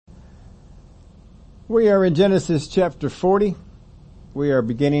We are in Genesis chapter 40. We are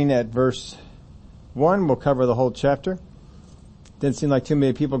beginning at verse 1. We'll cover the whole chapter. Didn't seem like too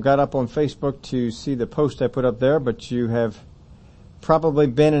many people got up on Facebook to see the post I put up there, but you have probably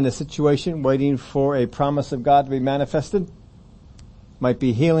been in a situation waiting for a promise of God to be manifested. Might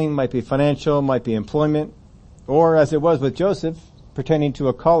be healing, might be financial, might be employment, or as it was with Joseph, pertaining to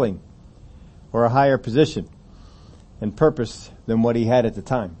a calling or a higher position and purpose than what he had at the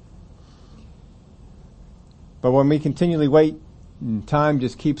time. But when we continually wait and time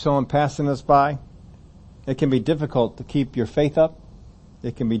just keeps on passing us by, it can be difficult to keep your faith up.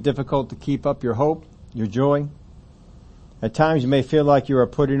 It can be difficult to keep up your hope, your joy. At times you may feel like you are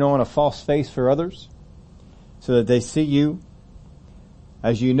putting on a false face for others so that they see you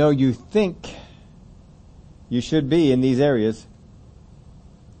as you know you think you should be in these areas.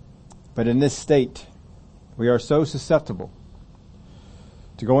 But in this state, we are so susceptible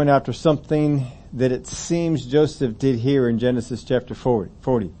to going after something that it seems Joseph did here in Genesis chapter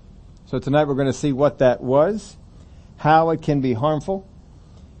 40. So tonight we're going to see what that was, how it can be harmful,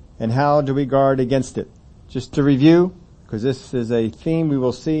 and how do we guard against it. Just to review, because this is a theme we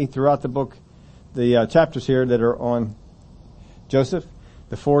will see throughout the book, the chapters here that are on Joseph,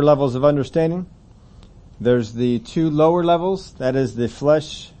 the 4 levels of understanding. There's the 2 lower levels, that is the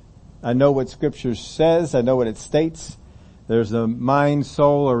flesh. I know what Scripture says, I know what it states. There's the mind,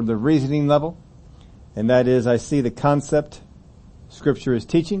 soul, or the reasoning level. And that is, I see the concept Scripture is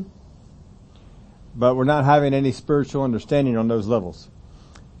teaching, but we're not having any spiritual understanding on those levels.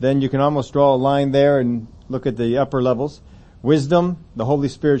 Then you can almost draw a line there and look at the upper levels. Wisdom, the Holy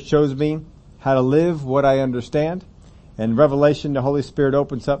Spirit shows me how to live what I understand. And revelation, the Holy Spirit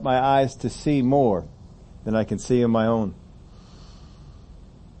opens up my eyes to see more than I can see on my own.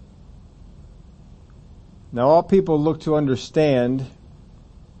 Now all people look to understand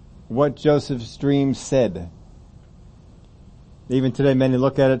what Joseph's dream said. Even today many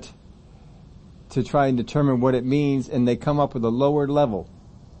look at it to try and determine what it means, and they come up with a lower level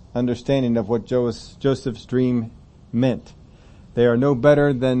understanding of what Joseph's dream meant. They are no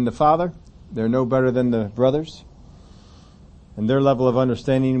better than the father. They're no better than the brothers. And their level of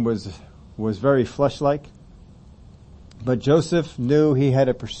understanding was very flesh-like. But Joseph knew he had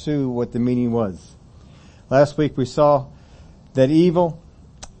to pursue what the meaning was. Last week we saw that evil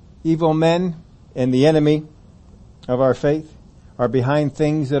men and the enemy of our faith are behind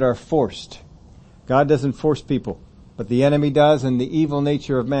things that are forced. God doesn't force people, but the enemy does, and the evil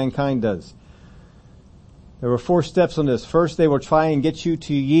nature of mankind does. There were 4 steps on this. First, they will try and get you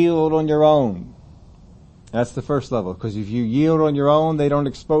to yield on your own. That's the first level, because if you yield on your own, they don't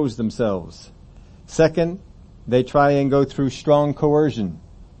expose themselves. Second, they try and go through strong coercion.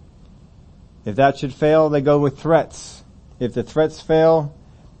 If that should fail, they go with threats. If the threats fail,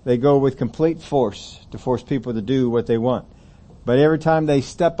 they go with complete force to force people to do what they want. But every time they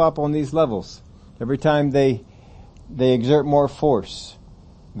step up on these levels, every time they exert more force,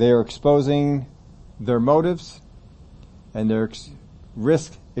 they are exposing their motives and they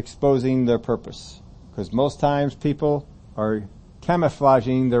risk exposing their purpose. Because most times people are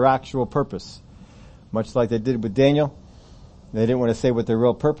camouflaging their actual purpose. Much like they did with Daniel. They didn't want to say what their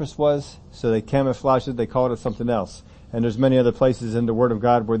real purpose was, so they camouflaged it, they called it something else. And there's many other places in the Word of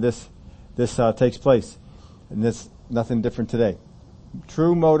God where this takes place. And this, nothing different today.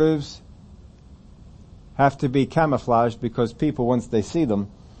 True motives have to be camouflaged because people, once they see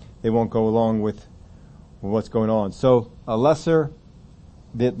them, they won't go along with what's going on. So the lesser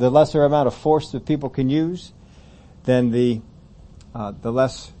amount of force that people can use, then the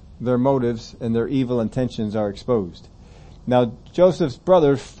less their motives and their evil intentions are exposed. Now, Joseph's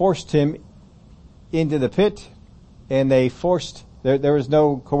brothers forced him into the pit, and they forced, there was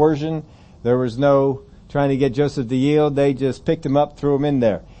no coercion, there was no trying to get Joseph to yield, they just picked him up, threw him in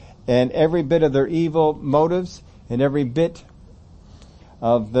there. And every bit of their evil motives, and every bit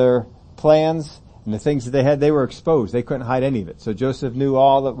of their plans, and the things that they had, they were exposed. They couldn't hide any of it. So Joseph knew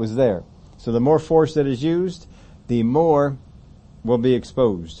all that was there. So the more force that is used, the more will be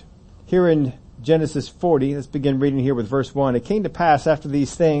exposed. Here in Genesis 40, let's begin reading here with verse 1. It came to pass after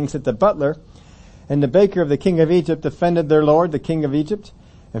these things that the butler and the baker of the king of Egypt offended their lord, the king of Egypt.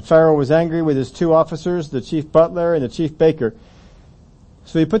 And Pharaoh was angry with his 2 officers, the chief butler and the chief baker.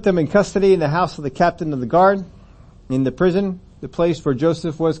 So he put them in custody in the house of the captain of the guard, in the prison, the place where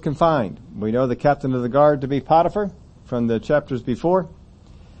Joseph was confined. We know the captain of the guard to be Potiphar from the chapters before.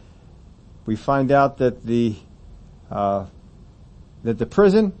 We find out that the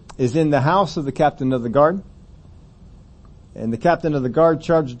prison is in the house of the captain of the guard. And the captain of the guard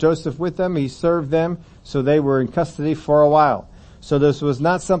charged Joseph with them. He served them, so they were in custody for a while. So this was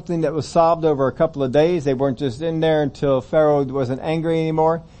not something that was solved over a couple of days. They weren't just in there until Pharaoh wasn't angry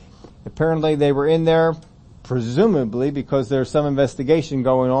anymore. Apparently they were in there, presumably because there's some investigation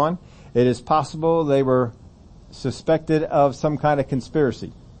going on. It is possible they were suspected of some kind of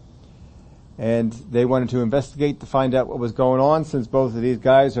conspiracy. And they wanted to investigate to find out what was going on, since both of these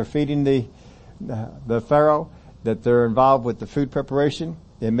guys are feeding the Pharaoh, that they're involved with the food preparation.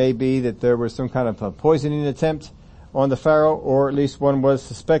 It may be that there was some kind of a poisoning attempt on the Pharaoh, or at least one was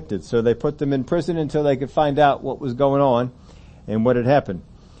suspected. So they put them in prison until they could find out what was going on and what had happened.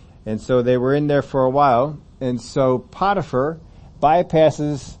 And so they were in there for a while. And so Potiphar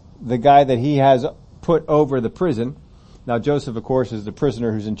bypasses the guy that he has put over the prison. Now Joseph, of course, is the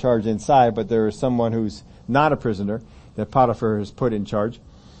prisoner who's in charge inside, but there is someone who's not a prisoner that Potiphar has put in charge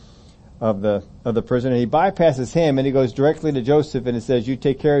of the prison. And he bypasses him and he goes directly to Joseph and it says, you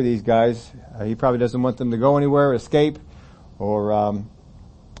take care of these guys. He probably doesn't want them to go anywhere, escape, or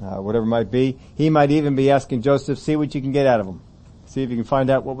whatever it might be. He might even be asking Joseph, see what you can get out of them. See if you can find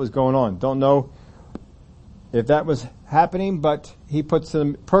out what was going on. Don't know if that was happening, but he puts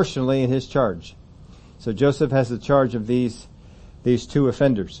them personally in his charge. So Joseph has the charge of these two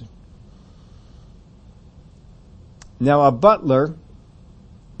offenders. Now a butler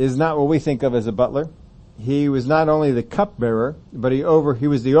is not what we think of as a butler. He was not only the cupbearer, but he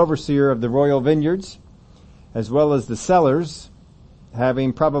was the overseer of the royal vineyards, as well as the cellars,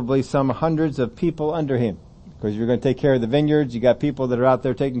 having probably some hundreds of people under him. Because you're going to take care of the vineyards, you got people that are out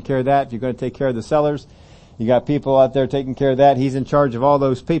there taking care of that. If you're going to take care of the cellars, you got people out there taking care of that. He's in charge of all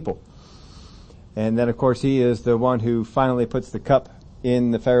those people. And then of course he is the one who finally puts the cup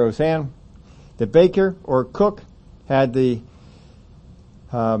in the Pharaoh's hand. The baker or cook had the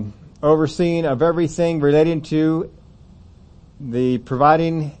overseeing of everything relating to the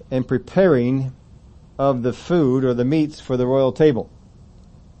providing and preparing of the food or the meats for the royal table.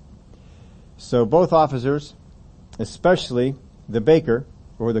 So both officers, especially the baker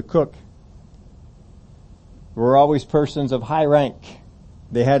or the cook, were always persons of high rank.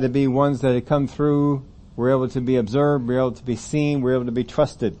 They had to be ones that had come through, were able to be observed, were able to be seen, were able to be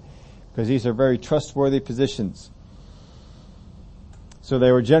trusted, because these are very trustworthy positions. So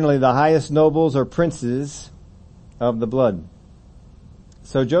they were generally the highest nobles or princes of the blood.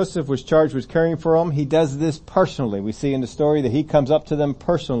 So Joseph was charged with caring for them. He does this personally. We see in the story that he comes up to them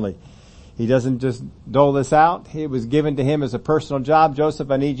personally. He doesn't just dole this out. It was given to him as a personal job. Joseph,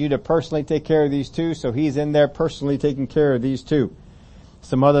 I need you to personally take care of these two. So he's in there personally taking care of these two.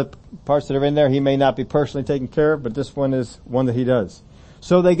 Some other parts that are in there he may not be personally taking care of, but this one is one that he does.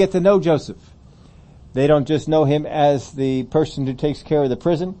 So they get to know Joseph. They don't just know him as the person who takes care of the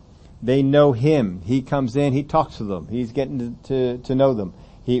prison. They know him. He comes in, he talks to them. He's getting to know them.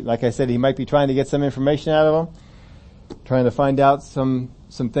 He, like I said, he might be trying to get some information out of them, trying to find out some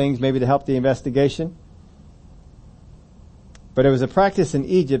things maybe to help the investigation. But it was a practice in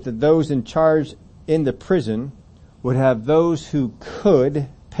Egypt that those in charge in the prison would have those who could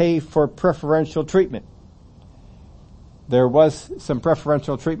pay for preferential treatment. There was some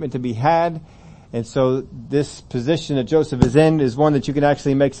preferential treatment to be had. And so this position that Joseph is in is one that you can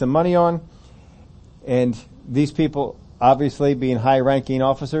actually make some money on. And these people, obviously being high-ranking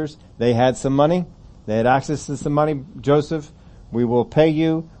officers, they had some money. They had access to some money. Joseph, we will pay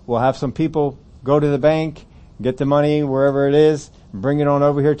you. We'll have some people go to the bank, get the money wherever it is, bring it on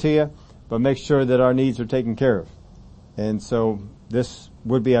over here to you, but make sure that our needs are taken care of. And so this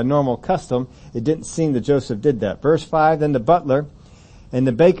would be a normal custom. It didn't seem that Joseph did that. Verse 5, then the butler and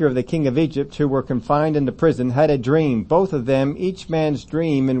the baker of the king of Egypt, who were confined in the prison, had a dream, both of them, each man's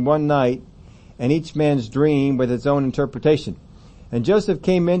dream in one night, and each man's dream with its own interpretation. And Joseph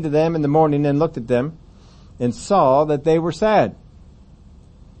came in to them in the morning and looked at them and saw that they were sad.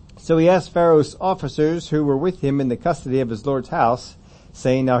 So he asked Pharaoh's officers who were with him in the custody of his Lord's house,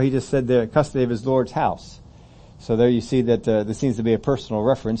 saying, now he just said the custody of his Lord's house. So there you see that there seems to be a personal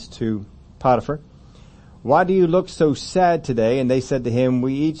reference to Potiphar. Why do you look so sad today? And they said to him,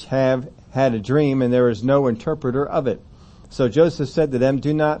 we each have had a dream and there is no interpreter of it. So Joseph said to them,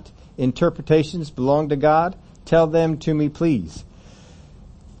 do not interpretations belong to God? Tell them to me, please.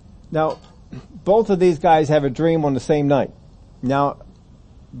 Now, both of these guys have a dream on the same night. Now,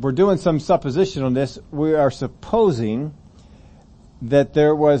 we're doing some supposition on this. We are supposing that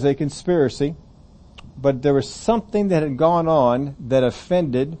there was a conspiracy, but there was something that had gone on that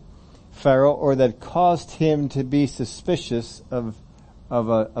offended Pharaoh or that caused him to be suspicious of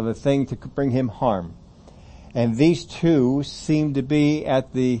a thing to bring him harm. And these two seem to be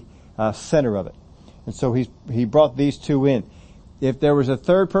at the center of it. And so he brought these two in. If there was a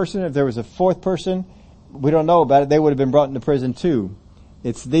third person, if there was a fourth person, we don't know about it, they would have been brought into prison too.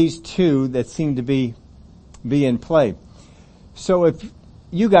 It's these two that seem to be in play. So if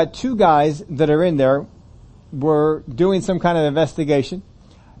you got two guys that are in there, were doing some kind of investigation,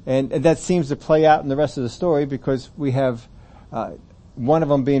 and that seems to play out in the rest of the story because we have one of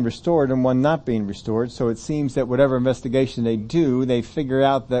them being restored and one not being restored. So it seems that whatever investigation they do, they figure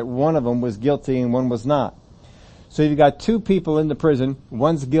out that one of them was guilty and one was not. So you've got two people in the prison.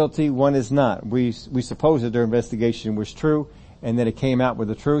 One's guilty, one is not. We suppose that their investigation was true and that it came out with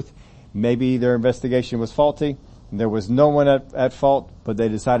the truth. Maybe their investigation was faulty. There was no one at fault, but they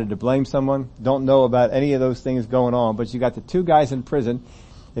decided to blame someone. Don't know about any of those things going on, but you got the two guys in prison.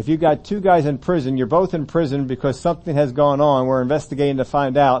 If you got two guys in prison, you're both in prison because something has gone on. We're investigating to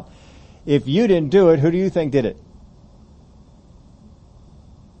find out. If you didn't do it, who do you think did it?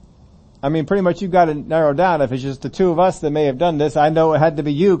 I mean, pretty much you've got to narrow down. If it's just the two of us that may have done this, I know it had to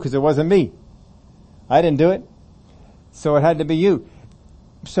be you because it wasn't me. I didn't do it. So it had to be you.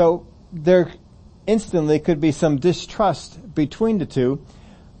 So there instantly could be some distrust between the two,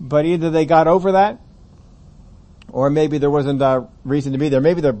 but either they got over that, or maybe there wasn't a reason to be there.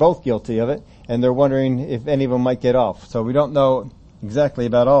 Maybe they're both guilty of it, and they're wondering if any of them might get off. So we don't know exactly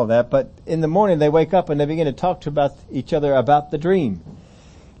about all that, but in the morning they wake up and they begin to talk about each other about the dream.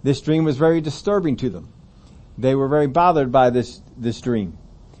 This dream was very disturbing to them. They were very bothered by this dream.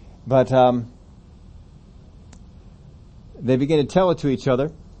 But they begin to tell it to each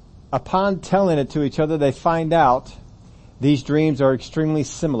other. Upon telling it to each other, they find out these dreams are extremely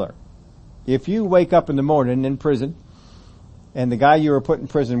similar. If you wake up in the morning in prison, and the guy you were put in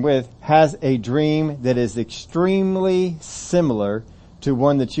prison with has a dream that is extremely similar to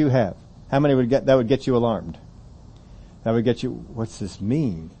one that you have, how many that would get you alarmed? That would get you, what's this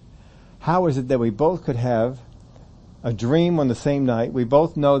mean? How is it that we both could have a dream on the same night? We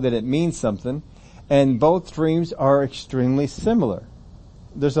both know that it means something, and both dreams are extremely similar.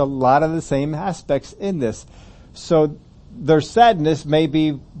 There's a lot of the same aspects in this. So their sadness may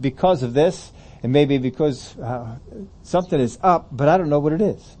be because of this, and maybe because something is up, but I don't know what it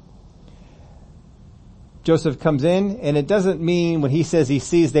is. Joseph comes in, and it doesn't mean when he says he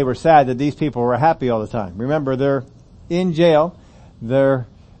sees they were sad that these people were happy all the time. Remember, they're in jail, they're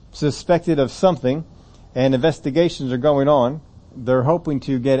suspected of something, and investigations are going on. They're hoping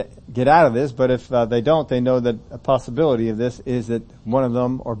to get out of this, but if they don't, they know that a possibility of this is that one of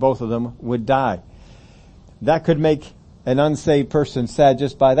them or both of them would die. That could make an unsaved person sad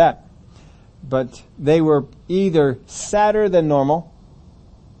just by that. But they were either sadder than normal,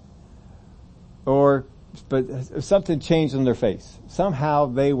 but something changed on their face. Somehow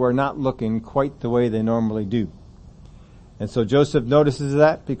they were not looking quite the way they normally do. And so Joseph notices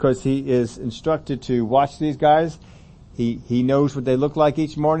that because he is instructed to watch these guys. He knows what they look like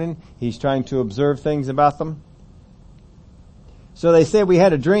each morning. He's trying to observe things about them. So they say we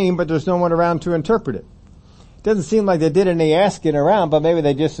had a dream, but there's no one around to interpret it. It doesn't seem like they did any asking around, but maybe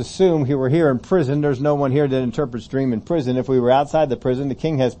they just assumed we were here in prison. There's no one here that interprets dream in prison. If we were outside the prison, the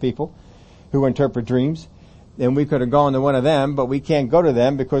king has people who interpret dreams, and we could have gone to one of them, but we can't go to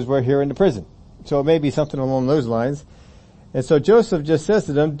them because we're here in the prison. So it may be something along those lines. And so Joseph just says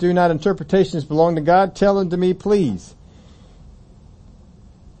to them, do not interpretations belong to God? Tell them to me, please.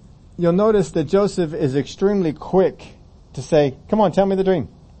 You'll notice that Joseph is extremely quick to say, come on, tell me the dream.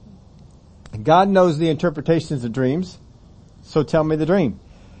 God knows the interpretations of dreams, so tell me the dream.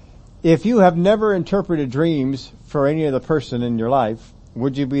 If you have never interpreted dreams for any other person in your life,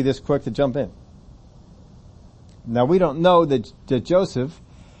 would you be this quick to jump in? Now we don't know that Joseph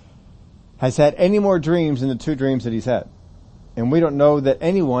has had any more dreams than the two dreams that he's had. And we don't know that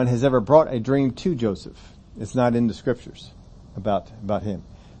anyone has ever brought a dream to Joseph. It's not in the scriptures about him.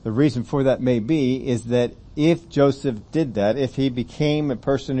 The reason for that may be is that if Joseph did that, if he became a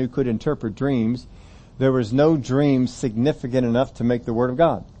person who could interpret dreams, there was no dream significant enough to make the Word of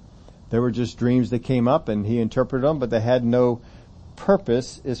God. There were just dreams that came up and he interpreted them, but they had no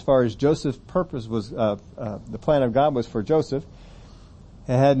purpose as far as Joseph's purpose was, the plan of God was for Joseph.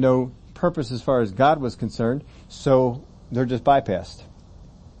 It had no purpose as far as God was concerned, so they're just bypassed.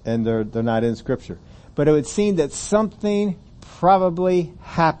 And they're not in Scripture. But it would seem that something probably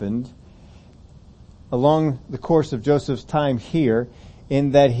happened along the course of Joseph's time here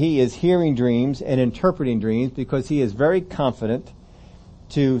in that he is hearing dreams and interpreting dreams because he is very confident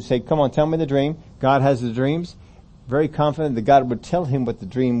to say, come on, tell me the dream. God has the dreams. Very confident that God would tell him what the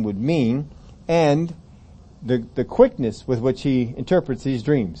dream would mean, and the quickness with which he interprets these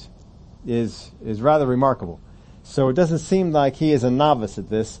dreams is rather remarkable. So it doesn't seem like he is a novice at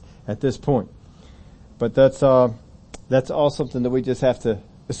this point. But that's all something that we just have to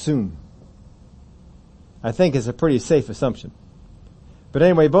assume. I think is a pretty safe assumption. But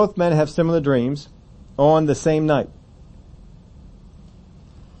anyway, both men have similar dreams on the same night.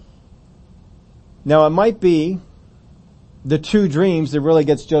 Now it might be the two dreams that really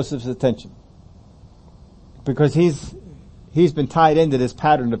gets Joseph's attention, because he's been tied into this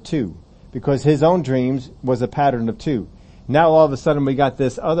pattern of two, because his own dreams was a pattern of two. Now all of a sudden we got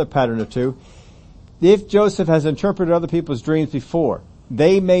this other pattern of two. If Joseph has interpreted other people's dreams before,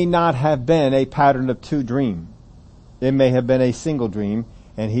 they may not have been a pattern of two dream. It may have been a single dream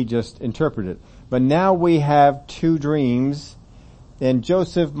and he just interpreted it. But now we have two dreams, and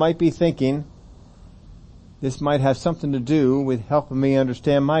Joseph might be thinking, this might have something to do with helping me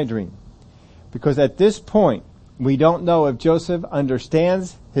understand my dream. Because at this point, we don't know if Joseph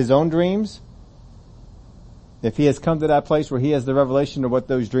understands his own dreams, if he has come to that place where he has the revelation of what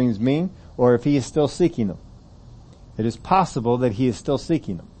those dreams mean, or if he is still seeking them. It is possible that he is still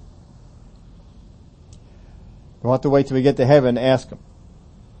seeking them. We'll have to wait till we get to heaven and ask him.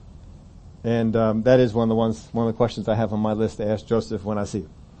 And that is one of the questions I have on my list to ask Joseph when I see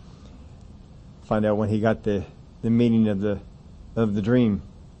him. Find out when he got the meaning of the dream.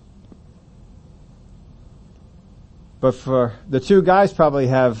 But for the two guys probably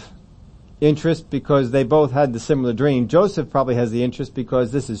have interest because they both had the similar dream. Joseph probably has the interest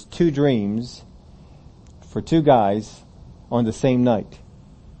because this is two dreams for two guys on the same night.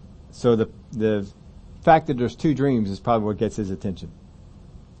 So the fact that there's two dreams is probably what gets his attention.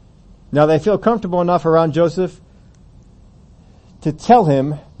 Now they feel comfortable enough around Joseph to tell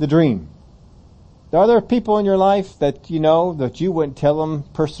him the dream. Are there people in your life that you know that you wouldn't tell them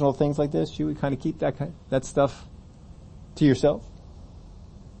personal things like this? You would kind of keep that stuff to yourself?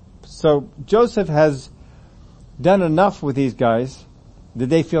 So Joseph has done enough with these guys that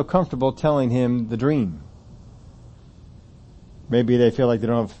they feel comfortable telling him the dream. Maybe they feel like they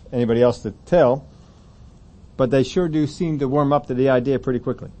don't have anybody else to tell, but they sure do seem to warm up to the idea pretty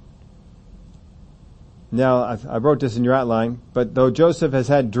quickly. Now, I wrote this in your outline, but though Joseph has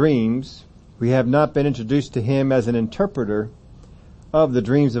had dreams, we have not been introduced to him as an interpreter of the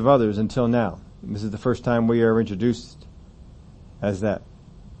dreams of others until now. This is the first time we are introduced as that.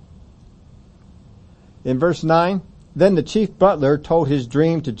 In verse 9, then the chief butler told his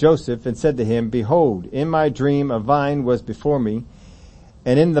dream to Joseph and said to him, behold, in my dream a vine was before me,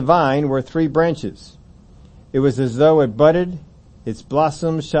 and in the vine were 3 branches. It was as though it budded, its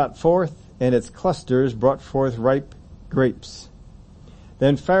blossoms shot forth, and its clusters brought forth ripe grapes.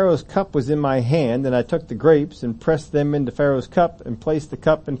 Then Pharaoh's cup was in my hand, and I took the grapes and pressed them into Pharaoh's cup and placed the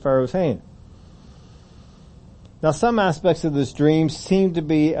cup in Pharaoh's hand. Now some aspects of this dream seem to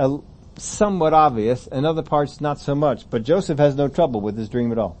be somewhat obvious, and other parts not so much, but Joseph has no trouble with his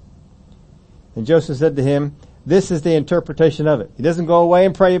dream at all. And Joseph said to him, this is the interpretation of it. He doesn't go away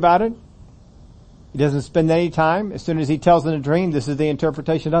and pray about it. He doesn't spend any time. As soon as he tells them a dream, this is the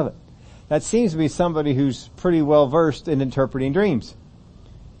interpretation of it. That seems to be somebody who's pretty well versed in interpreting dreams.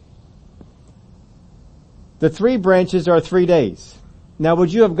 The 3 branches are 3 days. Now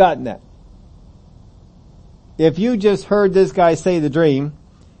would you have gotten that? If you just heard this guy say the dream,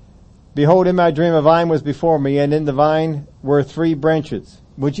 behold, in my dream a vine was before me, and in the vine were 3 branches.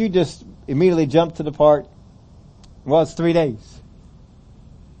 Would you just immediately jump to the part, well, it's 3 days?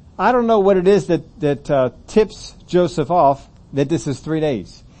 I don't know what it is that tips Joseph off that this is 3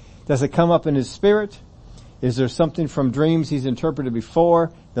 days. Does it come up in his spirit? Is there something from dreams he's interpreted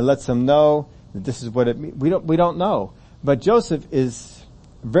before that lets him know that this is what it means? We don't know. But Joseph is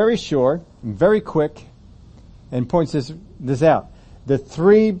very sure, very quick, and points this out. The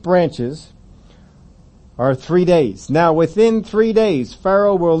 3 branches are 3 days. Now within 3 days,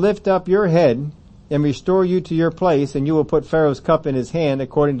 Pharaoh will lift up your head and restore you to your place, and you will put Pharaoh's cup in his hand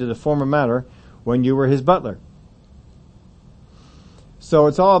according to the former manner when you were his butler. So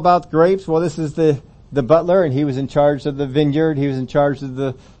it's all about grapes. Well, this is the butler, and he was in charge of the vineyard. He was in charge of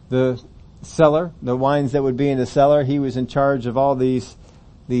the cellar, the wines that would be in the cellar. He was in charge of all these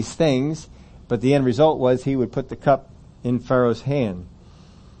things. But the end result was he would put the cup in Pharaoh's hand.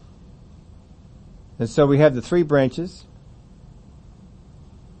 And so we have the 3 branches.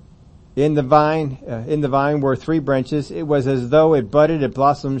 In the vine were 3 branches. It was as though it budded, its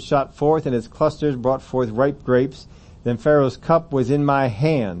blossoms shot forth, and its clusters brought forth ripe grapes. Then Pharaoh's cup was in my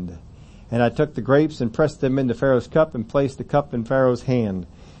hand. And I took the grapes and pressed them into Pharaoh's cup and placed the cup in Pharaoh's hand.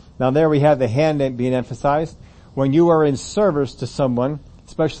 Now there we have the hand being emphasized. When you are in service to someone,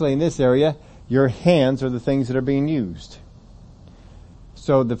 especially in this area, your hands are the things that are being used.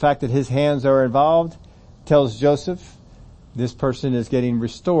 So the fact that his hands are involved tells Joseph this person is getting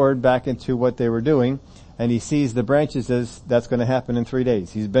restored back into what they were doing, and he sees the branches as that's going to happen in 3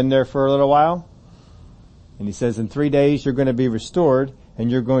 days. He's been there for a little while. And he says, in 3 days you're going to be restored, and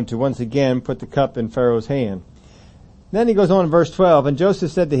you're going to once again put the cup in Pharaoh's hand. Then he goes on in verse 12, and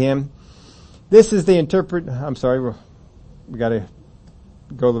Joseph said to him, this is the we got to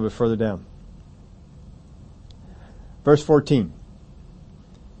go a little bit further down. Verse 14.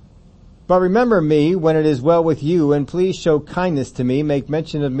 But remember me when it is well with you, and please show kindness to me, make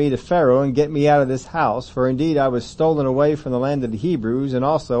mention of me to Pharaoh, and get me out of this house. For indeed I was stolen away from the land of the Hebrews, and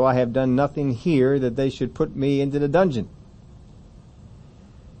also I have done nothing here that they should put me into the dungeon.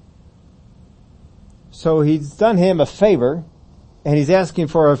 So he's done him a favor, and he's asking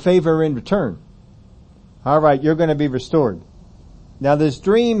for a favor in return. Alright, you're going to be restored. Now this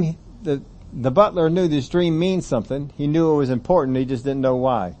dream, the butler knew this dream means something. He knew it was important, he just didn't know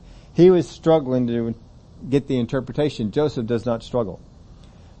why. He was struggling to get the interpretation. Joseph does not struggle.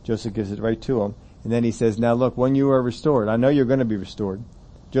 Joseph gives it right to him. And then he says, now look, when you are restored, I know you're going to be restored.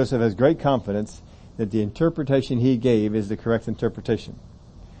 Joseph has great confidence that the interpretation he gave is the correct interpretation.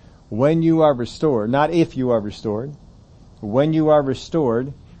 When you are restored, not if you are restored, when you are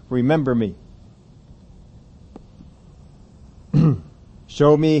restored, remember me.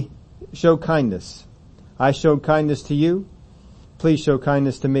 Show kindness. I showed kindness to you. Please show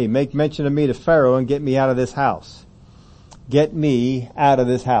kindness to me. Make mention of me to Pharaoh and get me out of this house. Get me out of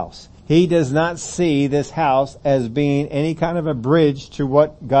this house. He does not see this house as being any kind of a bridge to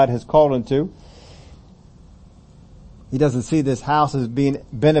what God has called him to. He doesn't see this house as being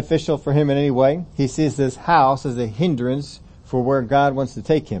beneficial for him in any way. He sees this house as a hindrance for where God wants to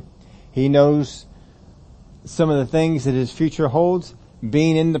take him. He knows some of the things that his future holds.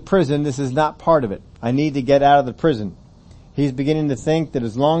 Being in the prison, this is not part of it. I need to get out of the prison. He's beginning to think that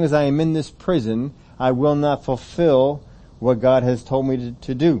as long as I am in this prison, I will not fulfill what God has told me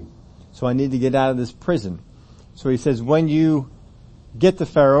to do. So I need to get out of this prison. So he says, when you get to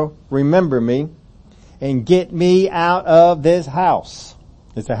Pharaoh, remember me and get me out of this house.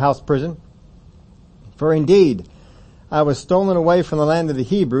 It's a house prison. For indeed, I was stolen away from the land of the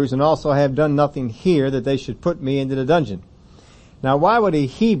Hebrews, and also I have done nothing here that they should put me into the dungeon. Now why would a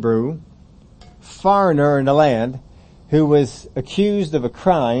Hebrew foreigner in the land who was accused of a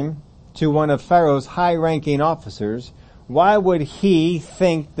crime to one of Pharaoh's high-ranking officers, why would he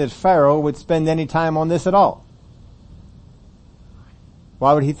think that Pharaoh would spend any time on this at all?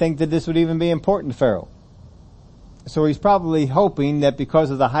 Why would he think that this would even be important to Pharaoh? So he's probably hoping that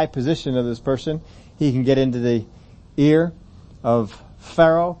because of the high position of this person, he can get into the ear of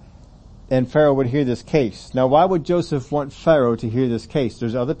Pharaoh, and Pharaoh would hear this case. Now why would Joseph want Pharaoh to hear this case?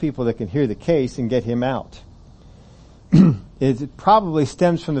 There's other people that can hear the case and get him out. It probably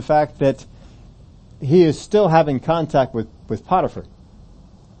stems from the fact that he is still having contact with Potiphar.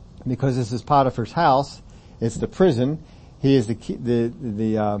 Because this is Potiphar's house, it's the prison, he is the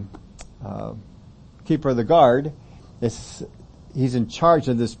keeper of the guard. He's in charge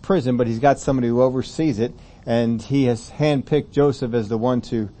of this prison, but he's got somebody who oversees it, and he has handpicked Joseph as the one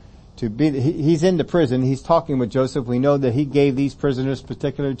to be, he's in the prison, he's talking with Joseph. We know that he gave these prisoners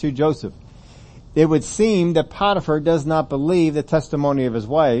particularly to Joseph. It would seem that Potiphar does not believe the testimony of his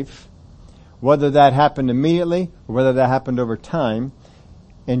wife, whether that happened immediately or whether that happened over time.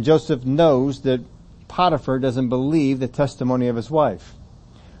 And Joseph knows that Potiphar doesn't believe the testimony of his wife.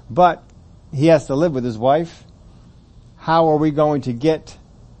 But he has to live with his wife. How are we going to get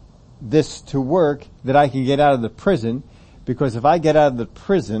this to work that I can get out of the prison? Because if I get out of the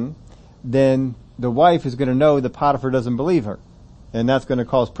prison, then the wife is going to know that Potiphar doesn't believe her. And that's going to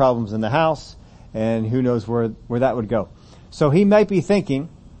cause problems in the house. And who knows where that would go. So he might be thinking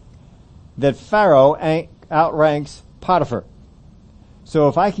that Pharaoh outranks Potiphar. So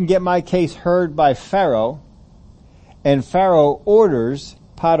if I can get my case heard by Pharaoh, and Pharaoh orders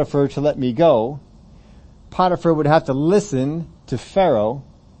Potiphar to let me go, Potiphar would have to listen to Pharaoh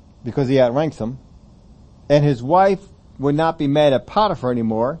because he outranks him, and his wife would not be mad at Potiphar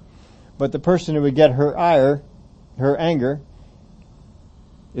anymore, but the person who would get her anger,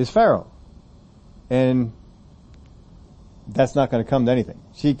 is Pharaoh. And that's not going to come to anything.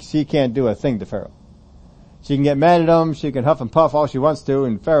 She can't do a thing to Pharaoh. She can get mad at him, she can huff and puff all she wants to,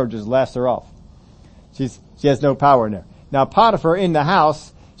 and Pharaoh just laughs her off. She has no power in there. Now Potiphar in the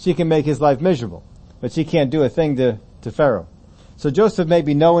house, she can make his life miserable, but she can't do a thing to Pharaoh. So Joseph may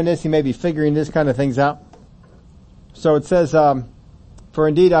be knowing this, he may be figuring this kind of things out. So it says, for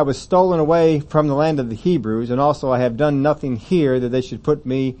indeed I was stolen away from the land of the Hebrews, and also I have done nothing here that they should put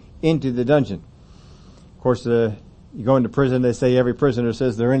me into the dungeon. Of course, you go into prison, they say every prisoner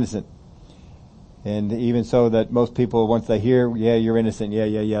says they're innocent. And even so that most people, once they hear, yeah, you're innocent,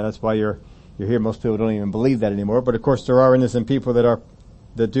 yeah, that's why you're here. Most people don't even believe that anymore. But of course there are innocent people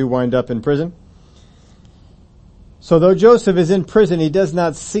that do wind up in prison. So though Joseph is in prison, he does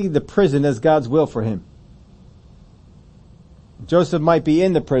not see the prison as God's will for him. Joseph might be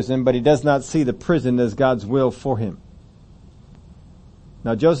in the prison, but he does not see the prison as God's will for him.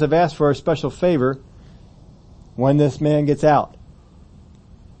 Now Joseph asked for a special favor when this man gets out.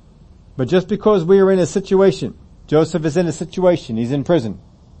 But just because we are in a situation, Joseph is in a situation, he's in prison.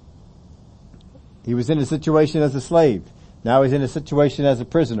 He was in a situation as a slave. Now he's in a situation as a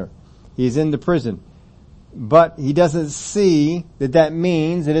prisoner. He's in the prison. But he doesn't see that that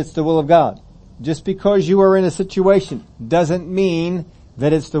means that it's the will of God. Just because you are in a situation doesn't mean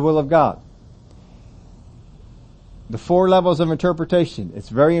that it's the will of God. The 4 levels of interpretation, it's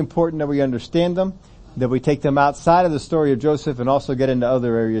very important that we understand them, that we take them outside of the story of Joseph and also get into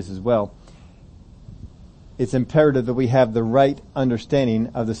other areas as well. It's imperative that we have the right understanding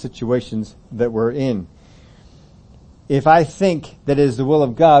of the situations that we're in. If I think that it is the will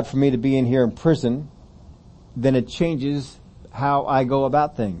of God for me to be in here in prison, then it changes how I go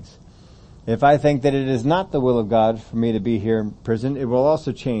about things. If I think that it is not the will of God for me to be here in prison, it will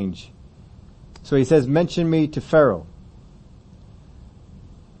also change. So he says, mention me to Pharaoh.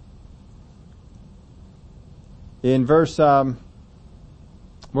 In verse, we're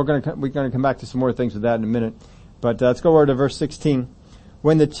going to come back to some more things with that in a minute, but let's go over to verse 16.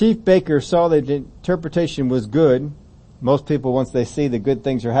 When the chief baker saw that the interpretation was good, most people, once they see the good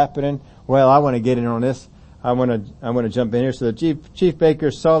things are happening, well, I want to get in on this. I want to jump in here. So the chief baker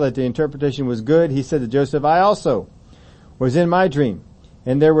saw that the interpretation was good. He said to Joseph, I also was in my dream,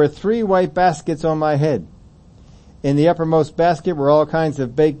 and there were 3 white baskets on my head. In the uppermost basket were all kinds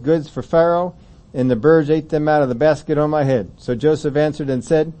of baked goods for Pharaoh, and the birds ate them out of the basket on my head. So Joseph answered and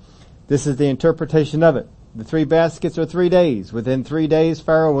said, this is the interpretation of it. The 3 baskets are 3 days. Within 3 days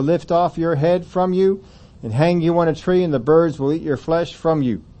Pharaoh will lift off your head from you and hang you on a tree, and the birds will eat your flesh from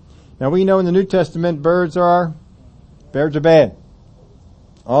you. Now we know in the New Testament birds are bad.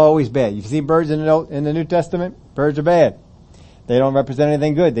 Always bad. You've seen birds in the New Testament? Birds are bad. They don't represent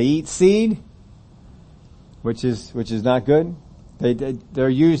anything good. They eat seed, which is not good. They're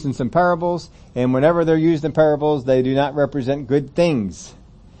used in some parables, and whenever they're used in parables, they do not represent good things.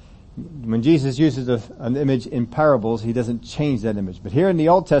 When Jesus uses an image in parables, he doesn't change that image. But here in the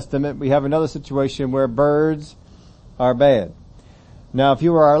Old Testament, we have another situation where birds are bad. Now, if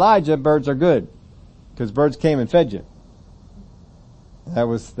you were Elijah, birds are good, because birds came and fed you. That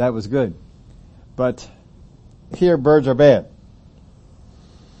was good. But here, birds are bad.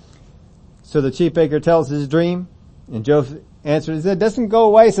 So the chief baker tells his dream, and Joseph answered, he said, doesn't go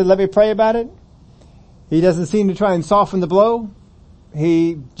away, he said, let me pray about it. He doesn't seem to try and soften the blow.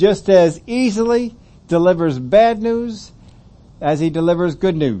 He just as easily delivers bad news as he delivers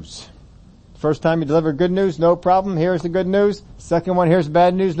good news. First time he delivered good news, no problem. Here's the good news. Second one, here's the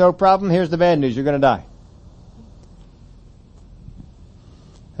bad news, no problem. Here's the bad news. You're going to die.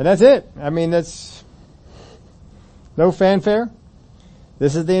 And that's it. I mean, that's no fanfare.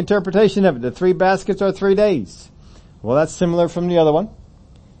 This is the interpretation of it. The 3 baskets are 3 days. Well, that's similar from the other one.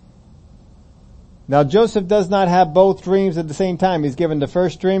 Now, Joseph does not have both dreams at the same time. He's given the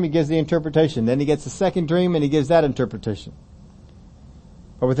first dream, he gives the interpretation. Then he gets the second dream and he gives that interpretation.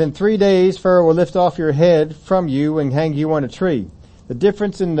 But within 3 days, Pharaoh will lift off your head from you and hang you on a tree. The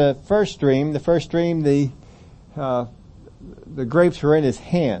difference in the first dream, the grapes were in his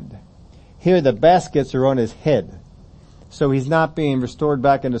hand. Here the baskets are on his head. So he's not being restored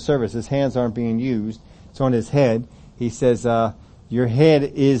back into service. His hands aren't being used. It's on his head. He says, your head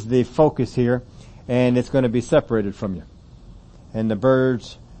is the focus here, and it's going to be separated from you. And the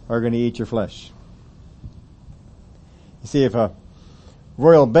birds are going to eat your flesh. You see, if a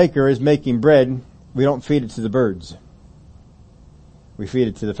royal baker is making bread, we don't feed it to the birds. We feed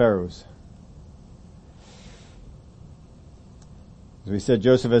it to the pharaohs. As we said,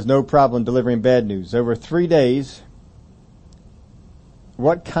 Joseph has no problem delivering bad news. Over 3 days,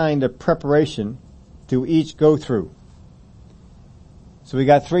 what kind of preparation do each go through? So we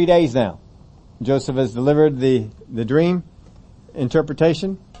got 3 days now. Joseph has delivered the dream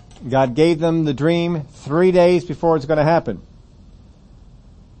interpretation. God gave them the dream 3 days before it's going to happen.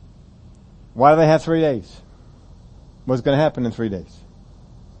 Why do they have 3 days? What's going to happen in 3 days?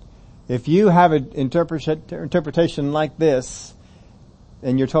 If you have an interpretation like this,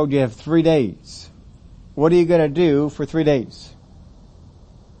 and you're told you have 3 days, what are you going to do for 3 days?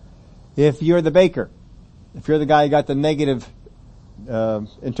 If you're the baker, if you're the guy who got the negative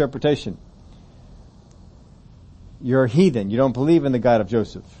interpretation, you're a heathen. You don't believe in the God of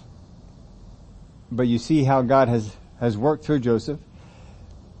Joseph. But you see how God has worked through Joseph.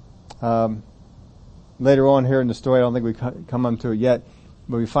 Later on here in the story, I don't think we come on to it yet,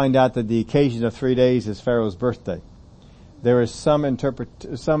 but we find out that the occasion of 3 days is Pharaoh's birthday. there is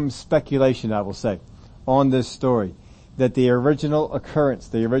some speculation, I will say, on this story, that the original occurrence,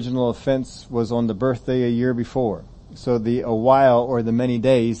 the original offense was on the birthday a year before. So a while or the many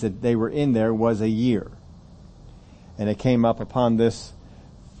days that they were in there was a year. And it came up upon this,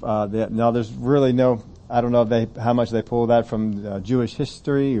 now there's really I don't know how much they pull that from Jewish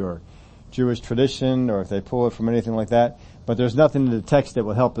history or Jewish tradition, or if they pull it from anything like that. But there's nothing in the text that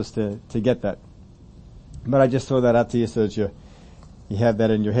will help us to get that. But I just throw that out to you so that you have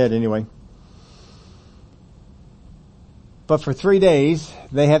that in your head anyway. But for 3 days,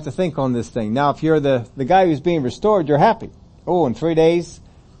 they have to think on this thing. Now, if you're the guy who's being restored, you're happy. Oh, in 3 days,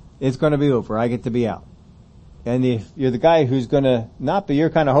 it's going to be over. I get to be out. And if you're the guy who's going to not be, you're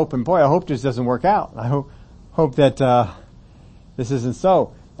kind of hoping, boy, I hope this doesn't work out. I hope that this isn't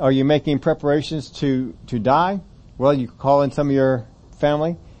so. Are you making preparations to die? Well, you call in some of your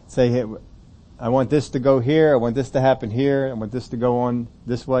family, say, hey, I want this to go here, I want this to happen here, I want this to go on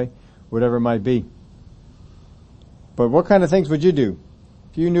this way, whatever it might be. But what kind of things would you do?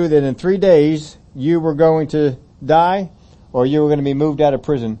 If you knew that in 3 days you were going to die or you were going to be moved out of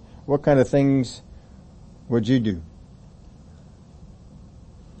prison, what kind of things would you do?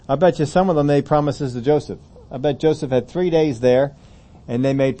 I bet you some of them made promises to Joseph. I bet Joseph had 3 days there and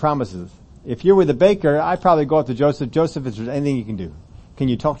they made promises. If you were the baker, I'd probably go up to Joseph. Joseph, is there anything you can do? Can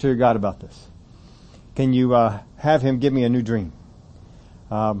you talk to your God about this? Can you have him give me a new dream?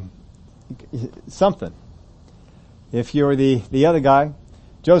 Something. If you're the other guy,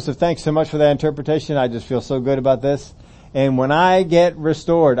 Joseph, thanks so much for that interpretation. I just feel so good about this. And when I get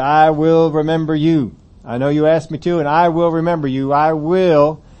restored, I will remember you. I know you asked me to, and I will remember you. I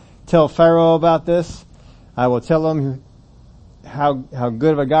will tell Pharaoh about this. I will tell him how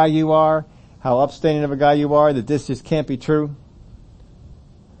good of a guy you are, how upstanding of a guy you are, that this just can't be true.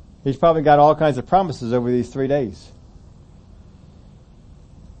 He's probably got all kinds of promises over these 3 days.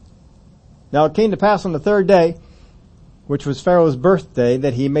 Now it came to pass on the third day, which was Pharaoh's birthday,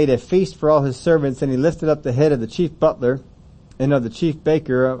 that he made a feast for all his servants, and he lifted up the head of the chief butler and of the chief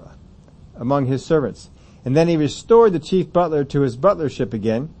baker among his servants. And then he restored the chief butler to his butlership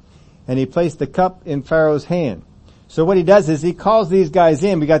again, and he placed the cup in Pharaoh's hand. So what he does is he calls these guys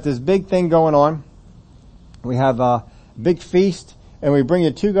in. We got this big thing going on. We have a big feast, and we bring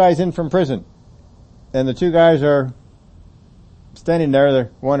the 2 guys in from prison. And the 2 guys are standing there.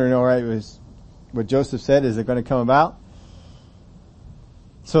 They're wondering, all right, what Joseph said, is it going to come about?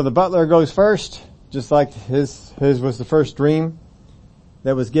 So the butler goes first, just like his was the first dream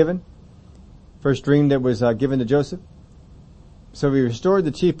that was given. First dream that was given to Joseph. So he restored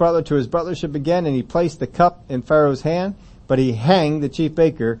the chief butler to his butlership again, and he placed the cup in Pharaoh's hand, but he hanged the chief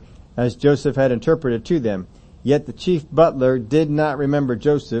baker as Joseph had interpreted to them. Yet the chief butler did not remember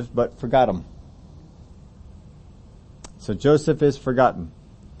Joseph, but forgot him. So Joseph is forgotten.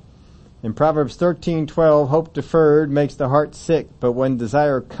 In Proverbs 13:12, hope deferred makes the heart sick, but when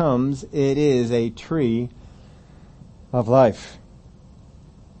desire comes, it is a tree of life.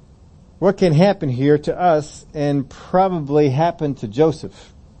 What can happen here to us and probably happen to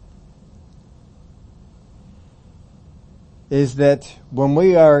Joseph is that when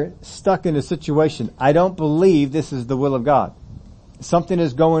we are stuck in a situation, I don't believe this is the will of God. Something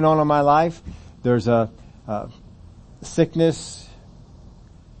is going on in my life. There's a sickness,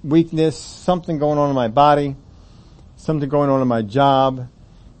 weakness, something going on in my body, something going on in my job,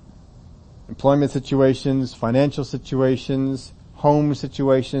 employment situations, financial situations, home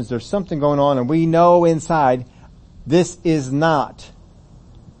situations. There's something going on, and we know inside this is not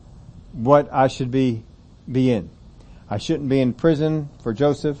what I should be in. I shouldn't be in prison for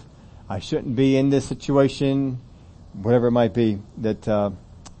Joseph. I shouldn't be in this situation, whatever it might be that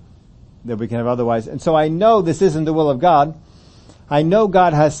we can have otherwise. And so I know this isn't the will of God. I know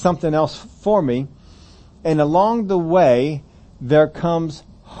God has something else for me. And along the way, there comes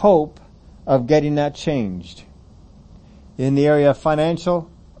hope of getting that changed. In the area of financial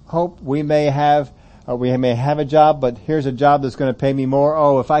hope, we may have a job, but here's a job that's going to pay me more.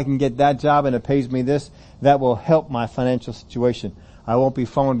 Oh, if I can get that job and it pays me this, that will help my financial situation. I won't be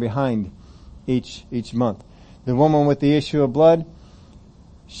falling behind each month. The woman with the issue of blood,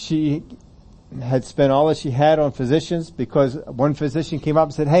 she had spent all that she had on physicians because one physician came up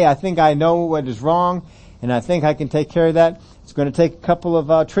and said, hey, I think I know what is wrong and I think I can take care of that. It's going to take a couple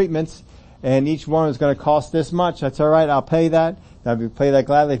of treatments and each one is going to cost this much. That's all right. I'll pay that. I'll pay that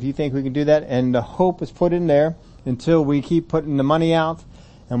gladly if you think we can do that. And the hope is put in there until we keep putting the money out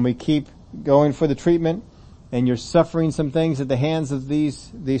and we keep going for the treatment, and you're suffering some things at the hands of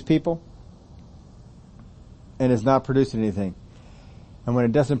these people, and it's not producing anything. And when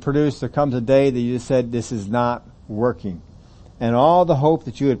it doesn't produce, there comes a day that you just said, this is not working. and all the hope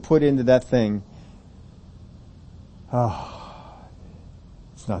that you had put into that thing,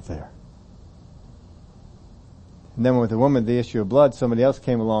 it's not there. And then with the woman, the issue of blood, somebody else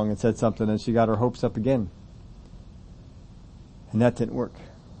came along and said something, and she got her hopes up again. And that didn't work.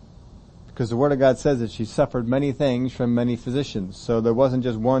 Because the Word of God says that she suffered many things from many physicians. So there wasn't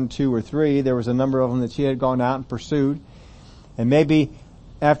just 1, 2, or 3. There was a number of them that she had gone out and pursued. And maybe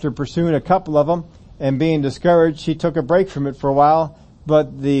after pursuing a couple of them and being discouraged, she took a break from it for a while.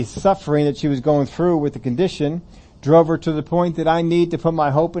 But the suffering that she was going through with the condition drove her to the point that I need to put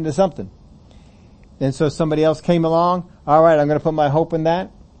my hope into something. And so somebody else came along. All right, I'm going to put my hope in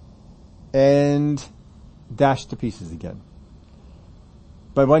that. And dashed to pieces again.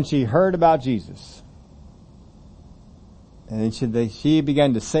 But when she heard about Jesus, and she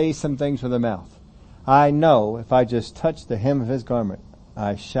began to say some things with her mouth. I know if I just touch the hem of his garment,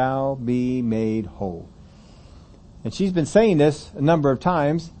 I shall be made whole. And she's been saying this a number of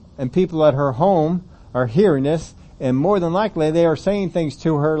times, and people at her home are hearing this, and more than likely they are saying things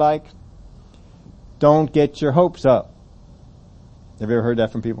to her like, don't get your hopes up. Have you ever heard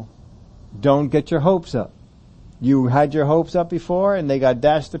that from people? Don't get your hopes up. You had your hopes up before and they got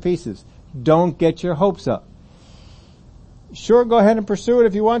dashed to pieces. Don't get your hopes up. Sure, go ahead and pursue it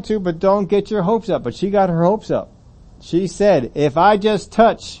if you want to, but don't get your hopes up. But she got her hopes up. She said, if I just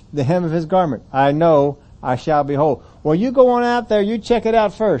touch the hem of his garment, I know I shall be whole. Well, you go on out there, you check it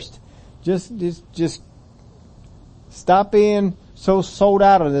out first. Just stop being so sold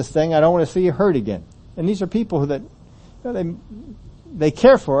out on this thing. I don't want to see you hurt again. And these are people that, they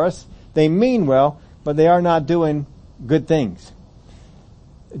care for us. They mean well, but they are not doing good things.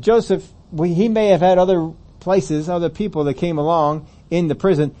 Joseph, he may have had other places, other people that came along in the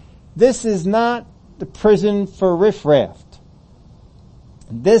prison. This is not the prison for riffraff.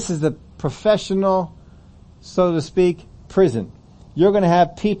 This is the professional, so to speak, prison. You're going to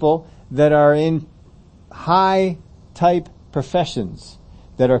have people that are in high type professions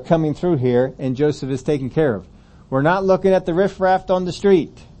that are coming through here, and Joseph is taken care of. We're not looking at the riffraff on the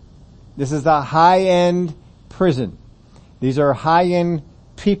street. This is a high-end prison. These are high-end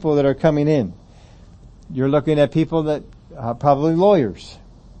people that are coming in. You're looking at people that are probably lawyers.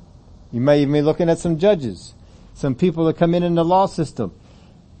 You may even be looking at some judges, some people that come in the law system.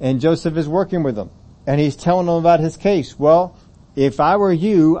 And Joseph is working with them. And he's telling them about his case. Well, if I were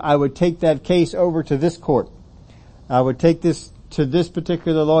you, I would take that case over to this court. I would take this to this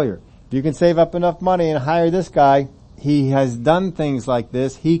particular lawyer. If you can save up enough money and hire this guy, he has done things like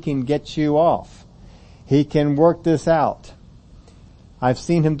this. He can get you off. He can work this out. I've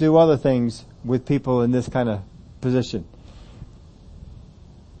seen him do other things with people in this kind of position.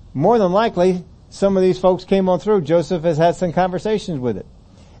 More than likely, some of these folks came on through. Joseph has had some conversations with it.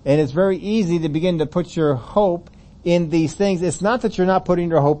 And it's very easy to begin to put your hope in these things. It's not that you're not putting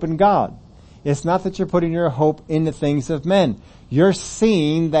your hope in God. It's not that you're putting your hope in the things of men. You're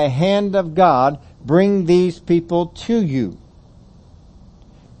seeing the hand of God bring these people to you.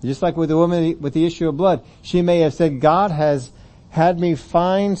 Just like with the woman with the issue of blood. She may have said, God has had me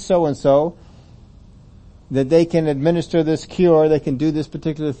find so-and-so that they can administer this cure, they can do this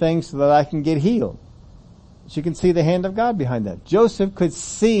particular thing so that I can get healed. She can see the hand of God behind that. Joseph could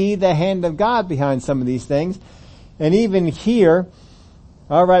see the hand of God behind some of these things. And even here,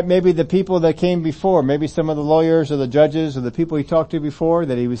 all right, maybe the people that came before, maybe some of the lawyers or the judges or the people he talked to before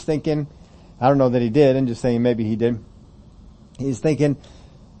that he was thinking, I don't know that he did, I'm just saying maybe he did. He's thinking,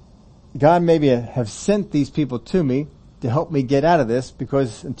 God maybe have sent these people to me to help me get out of this,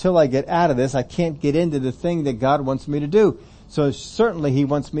 because until I get out of this, I can't get into the thing that God wants me to do. So certainly he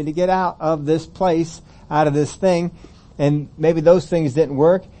wants me to get out of this place, out of this thing, and maybe those things didn't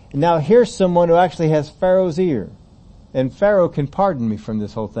work. And now here's someone who actually has Pharaoh's ear. And Pharaoh can pardon me from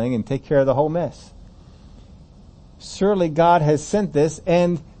this whole thing and take care of the whole mess. Surely God has sent this,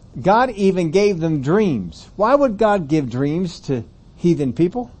 and God even gave them dreams. Why would God give dreams to heathen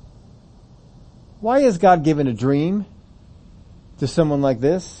people? Why is God giving a dream to someone like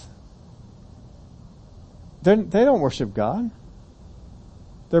this? They don't worship God.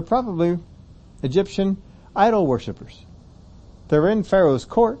 They're probably Egyptian idol worshippers. They're in Pharaoh's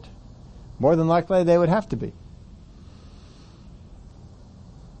court. More than likely they would have to be.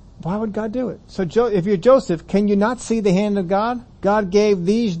 Why would God do it? So if you're Joseph, can you not see the hand of God? God gave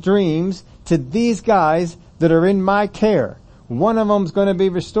these dreams to these guys that are in my care. One of them's going to be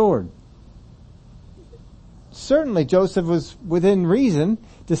restored. Certainly Joseph was within reason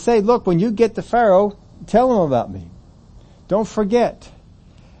to say, look, when you get to Pharaoh, tell him about me. Don't forget.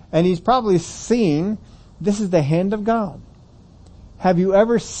 And he's probably seen, this is the hand of God. Have you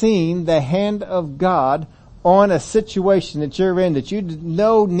ever seen the hand of God on a situation that you're in that you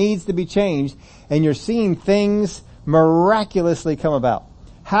know needs to be changed, and you're seeing things miraculously come about.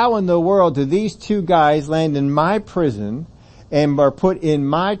 How in the world do these two guys land in my prison and are put in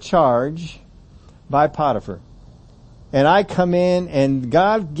my charge by Potiphar? And I come in and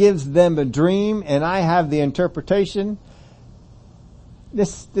God gives them a dream and I have the interpretation.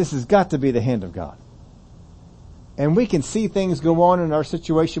 This has got to be the hand of God. And we can see things go on in our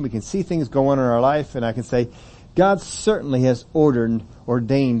situation. We can see things go on in our life. And I can say, God certainly has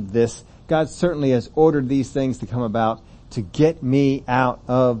ordained this. God certainly has ordered these things to come about to get me out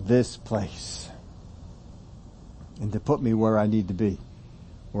of this place. And to put me where I need to be,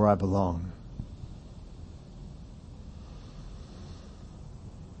 where I belong.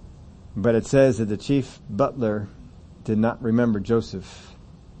 But it says that the chief butler did not remember Joseph.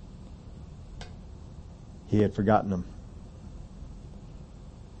 He had forgotten him.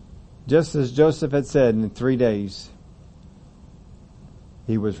 Just as Joseph had said, in 3 days,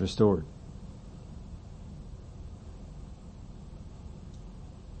 he was restored.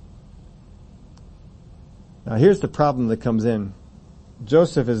 Now here's the problem that comes in.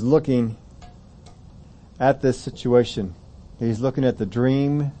 Joseph is looking at this situation. He's looking at the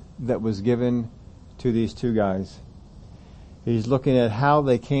dream that was given to these two guys. He's looking at how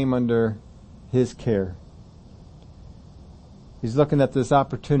they came under his care. He's looking at this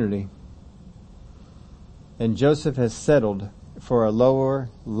opportunity. And Joseph has settled for a lower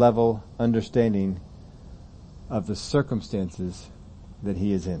level understanding of the circumstances that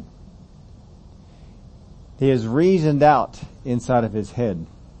he is in. He has reasoned out inside of his head.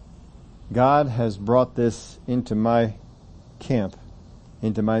 God has brought this into my camp,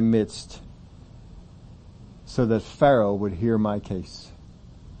 into my midst, so that Pharaoh would hear my case.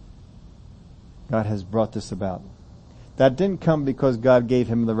 God has brought this about. That didn't come because God gave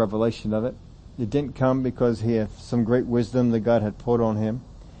him the revelation of it. It didn't come because he had some great wisdom that God had poured on him.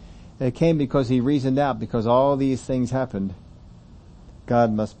 It came because he reasoned out, because all these things happened.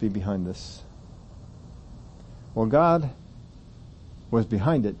 God must be behind this. Well, God was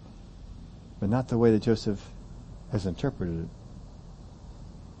behind it, but not the way that Joseph has interpreted it.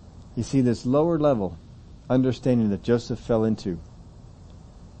 You see, this lower level understanding that Joseph fell into,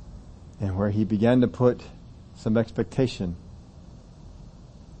 and where he began to put some expectation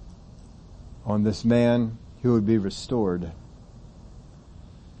on this man who would be restored.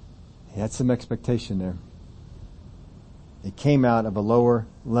 He had some expectation there. It came out of a lower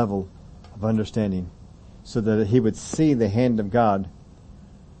level of understanding so that he would see the hand of God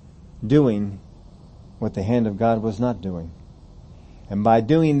doing what the hand of God was not doing. And by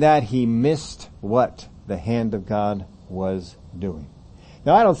doing that, he missed what the hand of God was doing.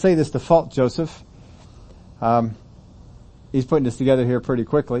 Now, I don't say this to fault Joseph. He's putting this together here pretty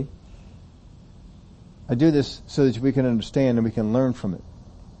quickly. I do this so that we can understand and we can learn from it.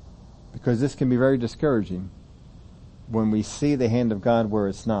 Because this can be very discouraging when we see the hand of God where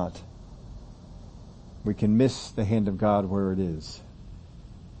it's not. We can miss the hand of God where it is.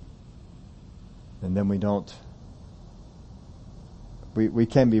 And then we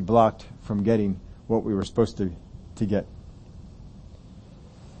can be blocked from getting what we were supposed to get.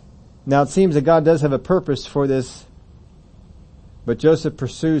 Now it seems that God does have a purpose for this, but Joseph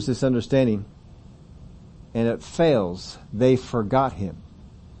pursues this understanding, and it fails. They forgot him.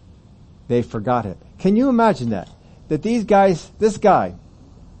 They forgot him. Can you imagine that? That this guy,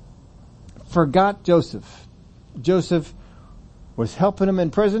 forgot Joseph. Joseph was helping him in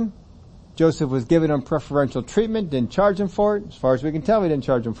prison. Joseph was giving him preferential treatment, didn't charge him for it. As far as we can tell, he didn't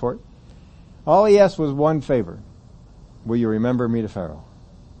charge him for it. All he asked was one favor. Will you remember me to Pharaoh?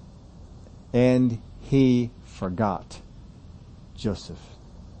 And he forgot Joseph.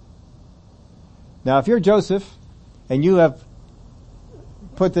 Now, if you're Joseph and you have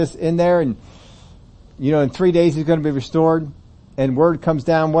put this in there and, in 3 days he's going to be restored, and word comes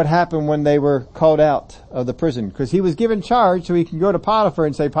down what happened when they were called out of the prison. Because he was given charge so he can go to Potiphar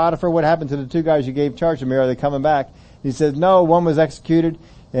and say, Potiphar, what happened to the two guys you gave charge of me? Are they coming back? He says, no, one was executed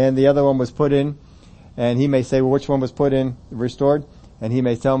and the other one was put in. And he may say, well, which one was put in, restored? And he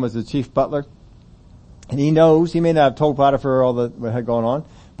may tell him as the chief butler. And he knows, he may not have told Potiphar all what had gone on,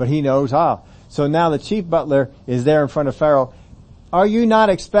 but he knows, so now the chief butler is there in front of Pharaoh. Are you not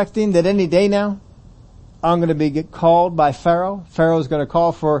expecting that any day now I'm going to be called by Pharaoh? Pharaoh's going to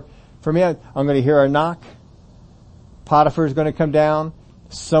call for me. I'm going to hear a knock. Potiphar's going to come down.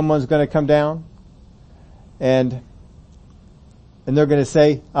 Someone's going to come down. And they're going to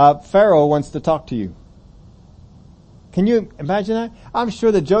say, Pharaoh wants to talk to you. Can you imagine that? I'm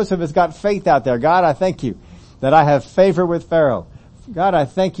sure that Joseph has got faith out there. God, I thank you that I have favor with Pharaoh. God, I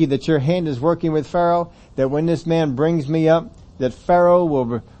thank you that your hand is working with Pharaoh, that when this man brings me up, that Pharaoh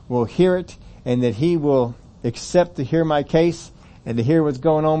will hear it and that he will accept to hear my case and to hear what's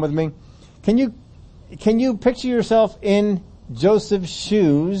going on with me. Can you picture yourself in Joseph's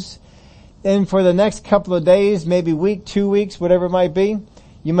shoes? And for the next couple of days, maybe week, 2 weeks, whatever it might be,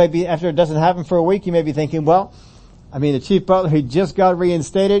 you might be, after it doesn't happen for a week, you may be thinking, well, I mean, the chief butler, he just got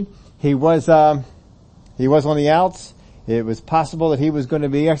reinstated. He was on the outs. It was possible that he was going to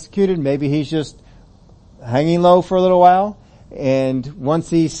be executed. Maybe he's just hanging low for a little while. And once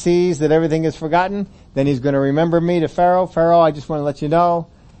he sees that everything is forgotten, then he's going to remember me to Pharaoh. Pharaoh, I just want to let you know.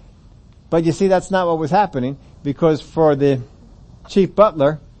 But you see, that's not what was happening, because for the chief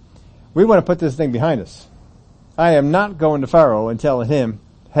butler, we want to put this thing behind us. I am not going to Pharaoh and telling him,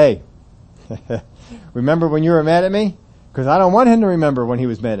 hey, remember when you were mad at me? Because I don't want him to remember when he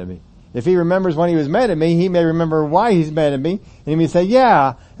was mad at me. If he remembers when he was mad at me, he may remember why he's mad at me, and he may say,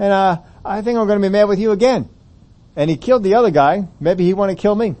 yeah, and I think I'm going to be mad with you again. And he killed the other guy. Maybe he want to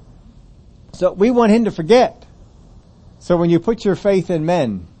kill me. So we want him to forget. So when you put your faith in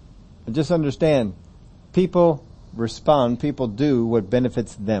men, just understand, people respond, people do what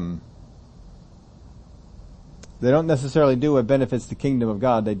benefits them. They don't necessarily do what benefits the kingdom of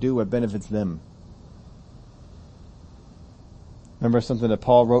God. They do what benefits them. Remember something that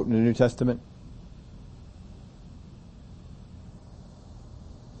Paul wrote in the New Testament?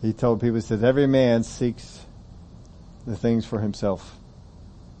 He told people, he says, every man seeks the things for himself.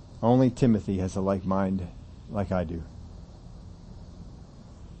 Only Timothy has a like mind like I do.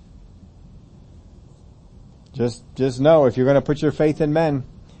 Just know, if you're going to put your faith in men,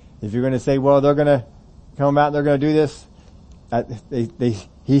 if you're going to say, well, they're going to come out, they're going to do this.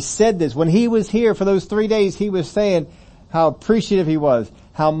 He said this when he was here for those 3 days. He was saying how appreciative he was,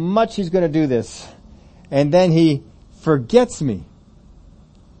 how much he's going to do this. And then he forgets me.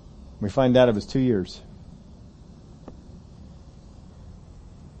 We find out it was 2 years.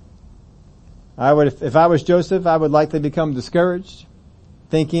 If I was Joseph, I would likely become discouraged,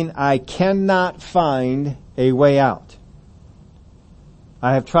 thinking I cannot find a way out.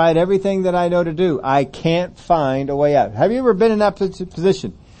 I have tried everything that I know to do. I can't find a way out. Have you ever been in that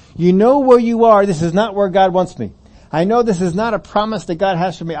position? You know where you are. This is not where God wants me. I know this is not a promise that God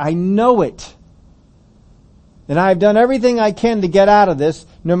has for me. I know it. And I've done everything I can to get out of this.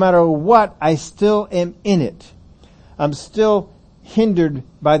 No matter what, I still am in it. I'm still hindered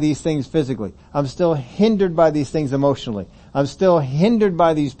by these things physically. I'm still hindered by these things emotionally. I'm still hindered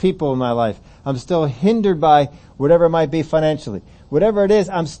by these people in my life. I'm still hindered by whatever it might be financially. Whatever it is,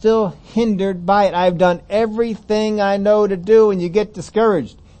 I'm still hindered by it. I've done everything I know to do, and you get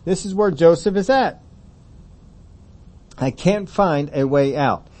discouraged. This is where Joseph is at. I can't find a way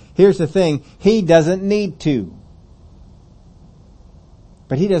out. Here's the thing, he doesn't need to.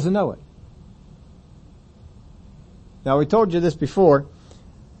 But he doesn't know it. Now, we told you this before.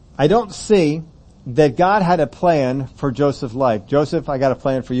 I don't see that God had a plan for Joseph's life. Joseph, I got a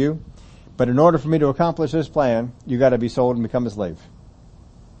plan for you. But in order for me to accomplish this plan, you got to be sold and become a slave.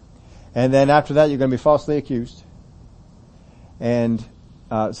 And then after that, you're going to be falsely accused and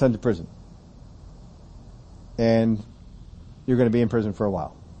sent to prison. And you're going to be in prison for a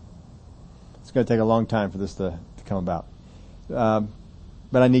while. It's going to take a long time for this to come about.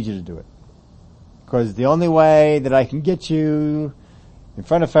 But I need you to do it. Because the only way that I can get you in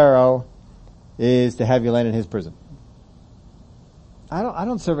front of Pharaoh is to have you land in his prison. I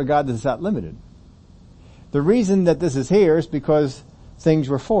don't serve a God that's that limited. The reason that this is here is because things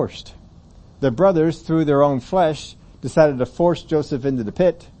were forced. The brothers, through their own flesh, decided to force Joseph into the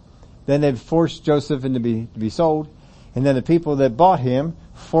pit. Then they forced Joseph to be sold. And then the people that bought him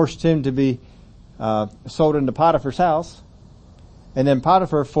forced him to be sold into Potiphar's house. And then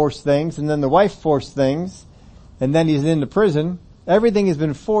Potiphar forced things, and then the wife forced things, and then he's into prison. Everything has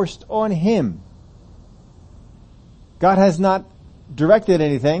been forced on him. God has not directed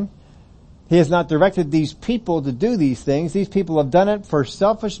anything. He has not directed these people to do these things. These people have done it for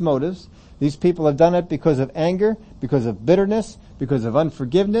selfish motives. These people have done it because of anger, because of bitterness, because of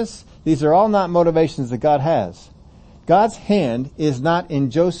unforgiveness. These are all not motivations that God has. God's hand is not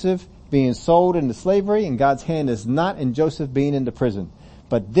in Joseph being sold into slavery, and God's hand is not in Joseph being into prison.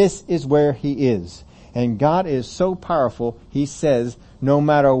 But this is where he is. And God is so powerful, he says, no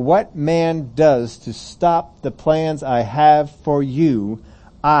matter what man does to stop the plans I have for you,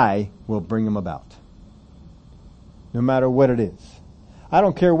 I will bring them about. No matter what it is. I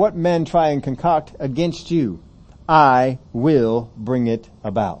don't care what men try and concoct against you. I will bring it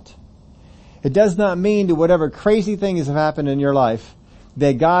about. It does not mean that whatever crazy things have happened in your life,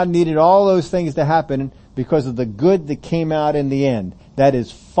 that God needed all those things to happen because of the good that came out in the end. That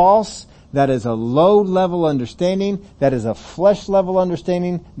is false. That is a low level understanding. That is a flesh level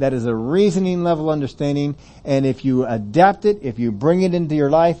understanding. That is a reasoning level understanding. And if you adapt it, if you bring it into your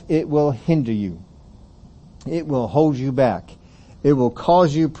life, it will hinder you. It will hold you back. It will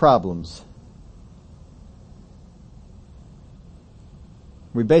cause you problems.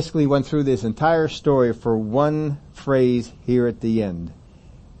 We basically went through this entire story for one phrase here at the end.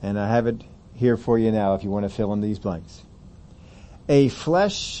 And I have it here for you now if you want to fill in these blanks. A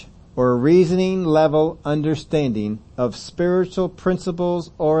flesh or reasoning level understanding of spiritual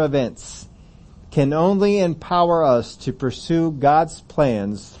principles or events can only empower us to pursue God's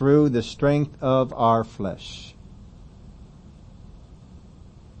plans through the strength of our flesh.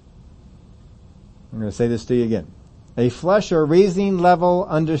 I'm going to say this to you again. A flesh or reasoning level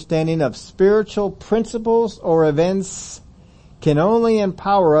understanding of spiritual principles or events can only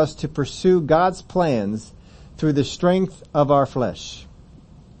empower us to pursue God's plans through the strength of our flesh.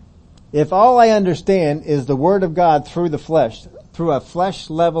 If all I understand is the Word of God through the flesh, through a flesh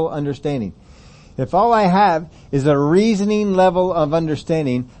level understanding, if all I have is a reasoning level of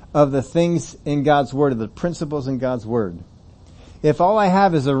understanding of the things in God's Word, of the principles in God's Word, if all I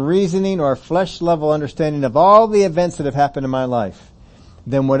have is a reasoning or a flesh level understanding of all the events that have happened in my life,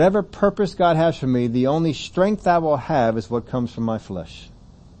 then whatever purpose God has for me, the only strength I will have is what comes from my flesh.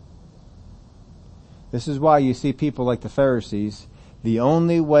 This is why you see people like the Pharisees, the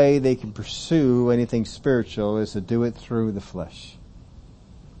only way they can pursue anything spiritual is to do it through the flesh.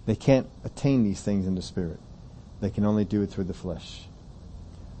 They can't attain these things in the Spirit. They can only do it through the flesh.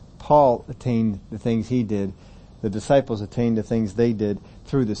 Paul attained the things he did. The disciples attained the things they did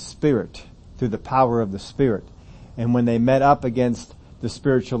through the Spirit, through the power of the Spirit. And when they met up against the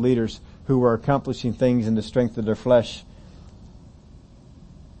spiritual leaders who were accomplishing things in the strength of their flesh,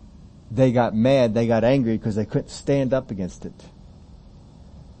 they got mad, they got angry because they couldn't stand up against it.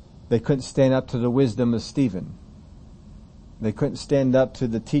 They couldn't stand up to the wisdom of Stephen. They couldn't stand up to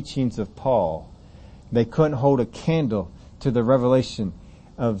the teachings of Paul. They couldn't hold a candle to the revelation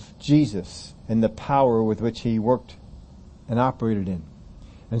of Jesus and the power with which he worked and operated in.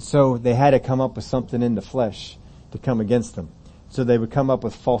 And so they had to come up with something in the flesh to come against them. So they would come up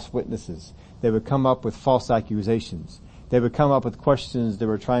with false witnesses. They would come up with false accusations. They would come up with questions that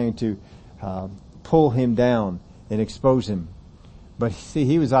were trying to pull him down and expose him. But see,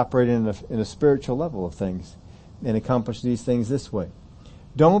 he was operating in a spiritual level of things and accomplished these things this way.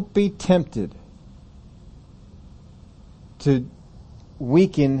 Don't be tempted to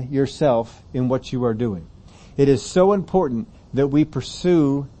weaken yourself in what you are doing. It is so important that we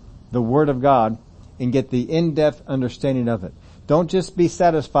pursue the Word of God and get the in-depth understanding of it. Don't just be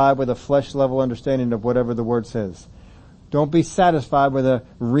satisfied with a flesh level understanding of whatever the Word says. Don't be satisfied with a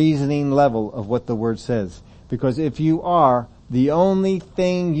reasoning level of what the Word says. Because if you are, the only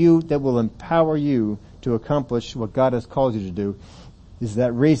thing that will empower you to accomplish what God has called you to do is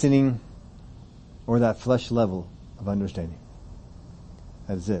that reasoning or that flesh level of understanding.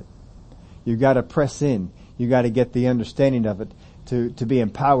 That's it. You've got to press in. You've got to get the understanding of it to be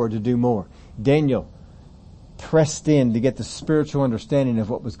empowered to do more. Daniel pressed in to get the spiritual understanding of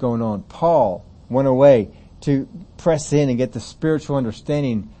what was going on. Paul went away to press in and get the spiritual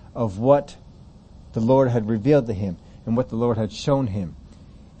understanding of what the Lord had revealed to him and what the Lord had shown him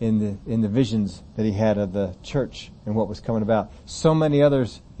in the visions that he had of the church and what was coming about. So many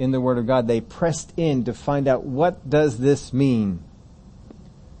others in the Word of God, they pressed in to find out, what does this mean?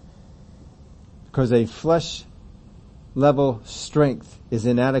 Because a flesh level strength is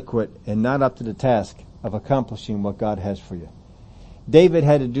inadequate and not up to the task of accomplishing what God has for you. David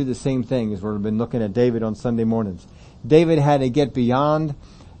had to do the same thing, as we've been looking at David on Sunday mornings. David had to get beyond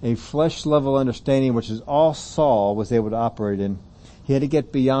a flesh level understanding, which is all Saul was able to operate in. He had to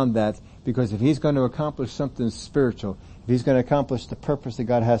get beyond that, because if he's going to accomplish something spiritual, if he's going to accomplish the purpose that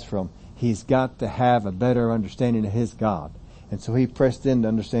God has for him, he's got to have a better understanding of his God. And so he pressed in to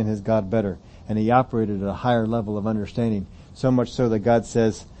understand his God better, and he operated at a higher level of understanding, so much so that God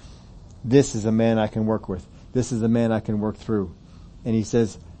says, this is a man I can work with. This is a man I can work through. And he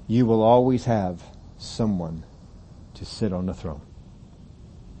says, you will always have someone to sit on the throne.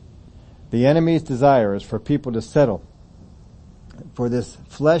 The enemy's desire is for people to settle for this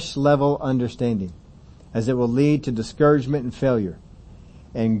flesh level understanding, as it will lead to discouragement and failure,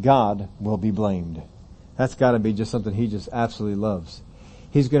 and God will be blamed. That's got to be just something he just absolutely loves.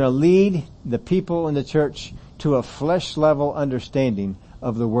 He's going to lead the people in the church to a flesh level understanding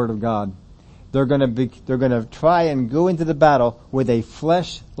of the Word of God. They're going to try and go into the battle with a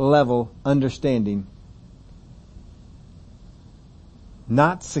flesh level understanding,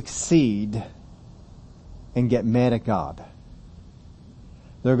 not succeed, and get mad at God.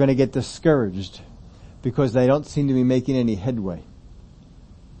 They're going to get discouraged because they don't seem to be making any headway.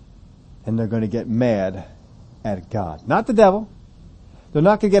 And they're going to get mad at God. Not the devil. They're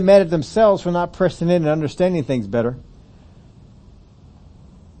not going to get mad at themselves for not pressing in and understanding things better.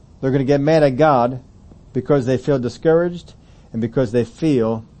 They're going to get mad at God because they feel discouraged and because they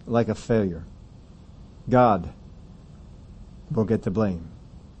feel like a failure. God will get the blame.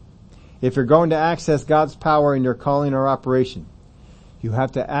 If you're going to access God's power in your calling or operation, you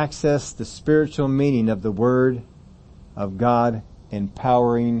have to access the spiritual meaning of the Word of God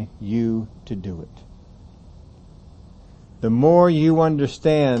empowering you to do it. The more you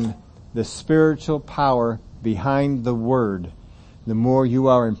understand the spiritual power behind the Word, the more you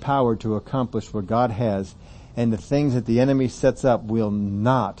are empowered to accomplish what God has, and the things that the enemy sets up will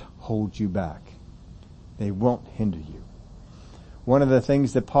not hold you back. They won't hinder you. One of the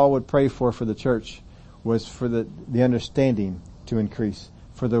things that Paul would pray for the church was for the understanding to increase,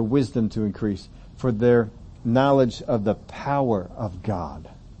 for their wisdom to increase, for their knowledge of the power of God.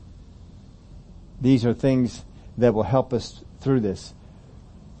 These are things that will help us through this.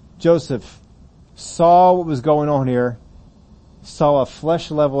 Joseph saw what was going on here, saw a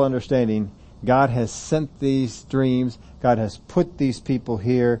flesh level understanding. God has sent these dreams. God has put these people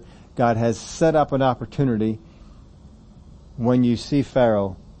here. God has set up an opportunity. When you see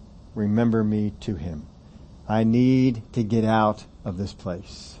Pharaoh, remember me to him. I need to get out of this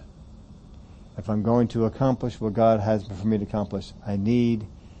place. If I'm going to accomplish what God has for me to accomplish, I need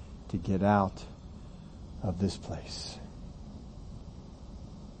to get out of this place.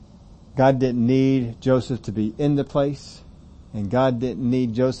 God didn't need Joseph to be in the place, and God didn't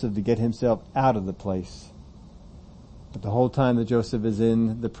need Joseph to get himself out of the place. But the whole time that Joseph is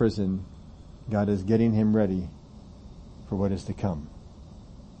in the prison, God is getting him ready for what is to come.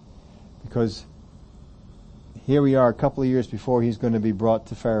 Because here we are a couple of years before he's going to be brought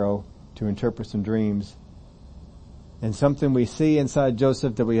to Pharaoh to interpret some dreams. And something we see inside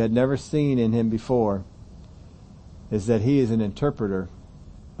Joseph that we had never seen in him before is that he is an interpreter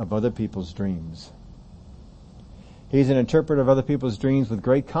of other people's dreams. He's an interpreter of other people's dreams with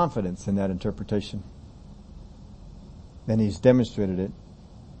great confidence in that interpretation. And he's demonstrated it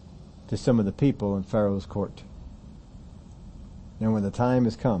to some of the people in Pharaoh's court. And when the time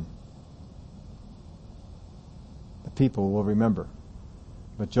has come, the people will remember.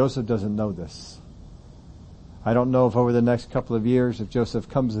 But Joseph doesn't know this. I don't know if over the next couple of years if Joseph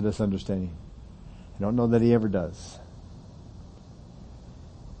comes to this understanding. I don't know that he ever does.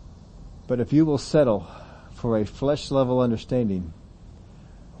 But if you will settle for a flesh level understanding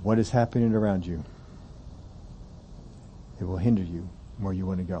of what is happening around you, it will hinder you where you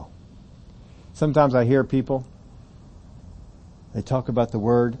want to go. Sometimes I hear people, they talk about the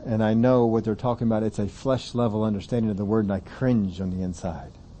Word, and I know what they're talking about. It's a flesh level understanding of the Word, and I cringe on the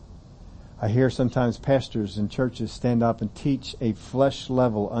inside. I hear sometimes pastors in churches stand up and teach a flesh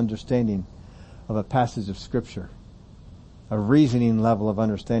level understanding of a passage of Scripture, a reasoning level of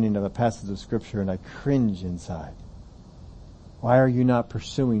understanding of a passage of Scripture, and I cringe inside. Why are you not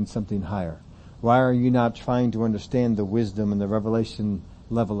pursuing something higher? Why are you not trying to understand the wisdom and the revelation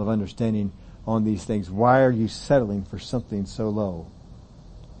level of understanding on these things? Why are you settling for something so low?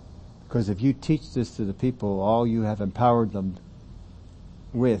 Because if you teach this to the people, all you have empowered them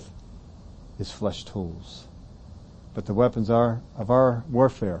with is flesh tools. But the weapons of our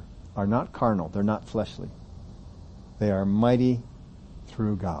warfare are not carnal. They're not fleshly. They are mighty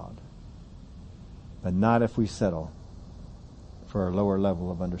through God. But not if we settle for a lower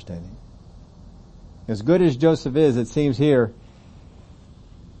level of understanding. As good as Joseph is, it seems here,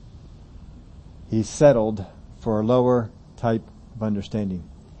 he settled for a lower type of understanding,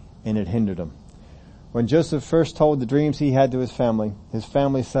 and it hindered him. When Joseph first told the dreams he had to his family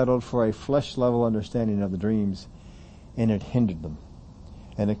settled for a flesh level understanding of the dreams, and it hindered them,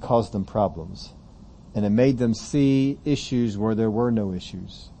 and it caused them problems, and it made them see issues where there were no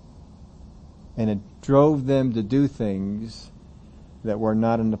issues, and it drove them to do things that were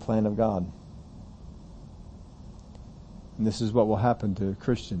not in the plan of God. And this is what will happen to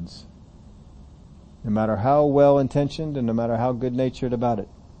Christians. No matter how well-intentioned and no matter how good-natured about it,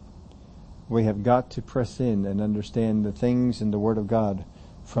 we have got to press in and understand the things in the Word of God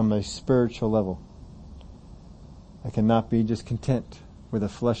from a spiritual level. I cannot be just content with a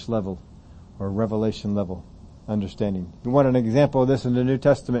flesh level or revelation level understanding. You want an example of this in the New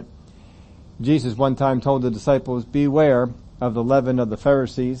Testament? Jesus one time told the disciples, beware of the leaven of the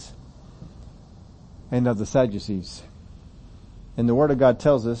Pharisees and of the Sadducees. And the Word of God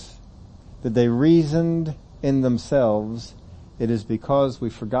tells us that they reasoned in themselves, it is because we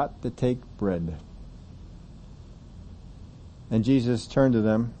forgot to take bread. And Jesus turned to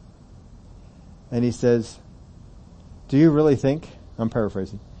them and he says, do you really think, I'm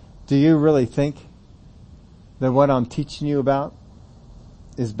paraphrasing, do you really think that what I'm teaching you about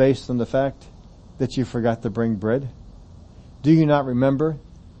is based on the fact that you forgot to bring bread? Do you not remember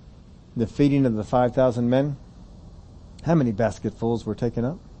the feeding of the 5,000 men? How many basketfuls were taken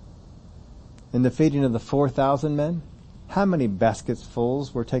up? And the feeding of the 4,000 men? How many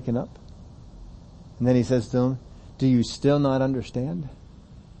basketfuls were taken up? And then he says to them, do you still not understand?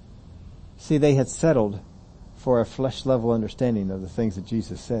 See, they had settled for a flesh level understanding of the things that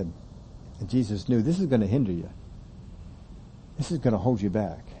Jesus said. And Jesus knew this is going to hinder you. This is going to hold you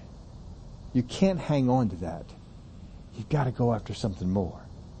back. You can't hang on to that. You've got to go after something more.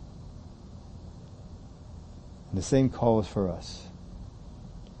 And the same call is for us.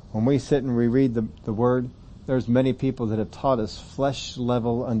 When we sit and we read the Word, there's many people that have taught us flesh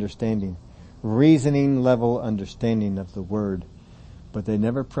level understanding, reasoning level understanding of the Word, but they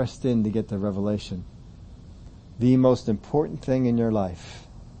never pressed in to get the revelation. The most important thing in your life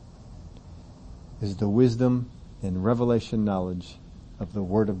is the wisdom and revelation knowledge of the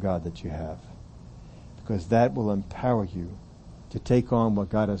Word of God that you have, because that will empower you to take on what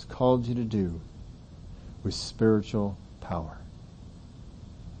God has called you to do with spiritual power.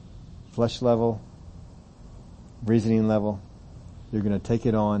 Flesh level, reasoning level, you're going to take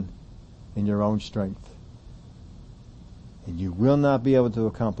it on in your own strength. And you will not be able to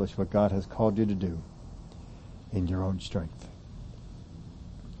accomplish what God has called you to do in your own strength.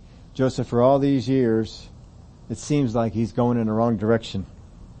 Joseph, for all these years, it seems like he's going in the wrong direction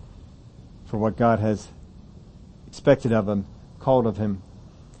for what God has expected of him, called of him.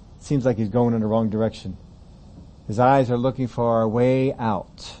 It seems like he's going in the wrong direction. His eyes are looking for a way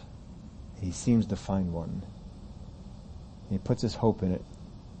out. He seems to find one. He puts his hope in it.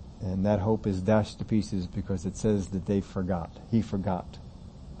 And that hope is dashed to pieces because it says that they forgot. He forgot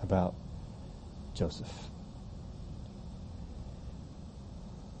about Joseph.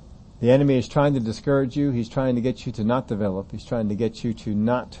 The enemy is trying to discourage you. He's trying to get you to not develop. He's trying to get you to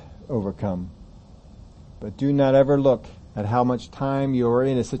not overcome. But do not ever look at how much time you are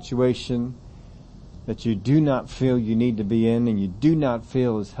in a situation that you do not feel you need to be in and you do not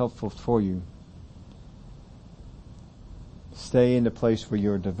feel is helpful for you. Stay in the place where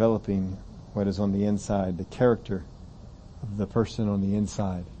you're developing what is on the inside, the character of the person on the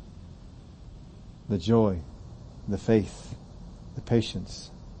inside. The joy, the faith, the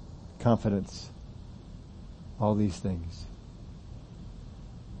patience, confidence, all these things.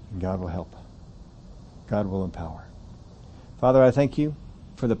 And God will help. God will empower. Father, I thank you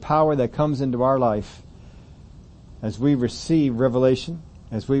for the power that comes into our life as we receive revelation,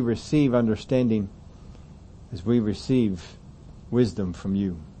 as we receive understanding, as we receive wisdom from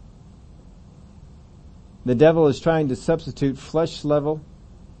you. The devil is trying to substitute flesh level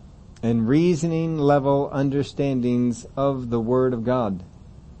and reasoning level understandings of the Word of God.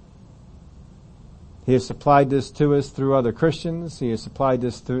 He has supplied this to us through other Christians. He has supplied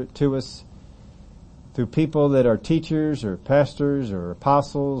this to us through people that are teachers or pastors or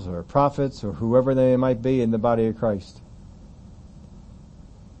apostles or prophets or whoever they might be in the body of Christ.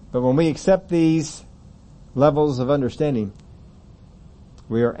 But when we accept these levels of understanding,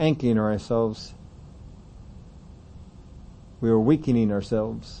 we are anchoring ourselves. We are weakening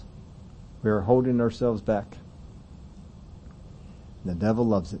ourselves. We are holding ourselves back. The devil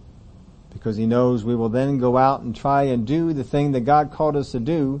loves it because he knows we will then go out and try and do the thing that God called us to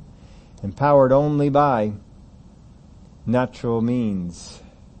do, empowered only by natural means.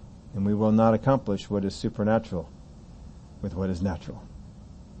 And we will not accomplish what is supernatural with what is natural.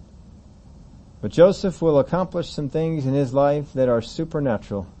 But Joseph will accomplish some things in his life that are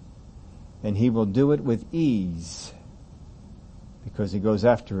supernatural, and he will do it with ease because he goes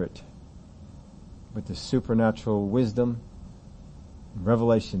after it with the supernatural wisdom and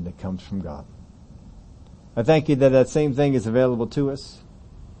revelation that comes from God. I thank you that that same thing is available to us.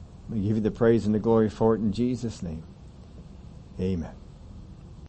 We give you the praise and the glory for it in Jesus' name. Amen.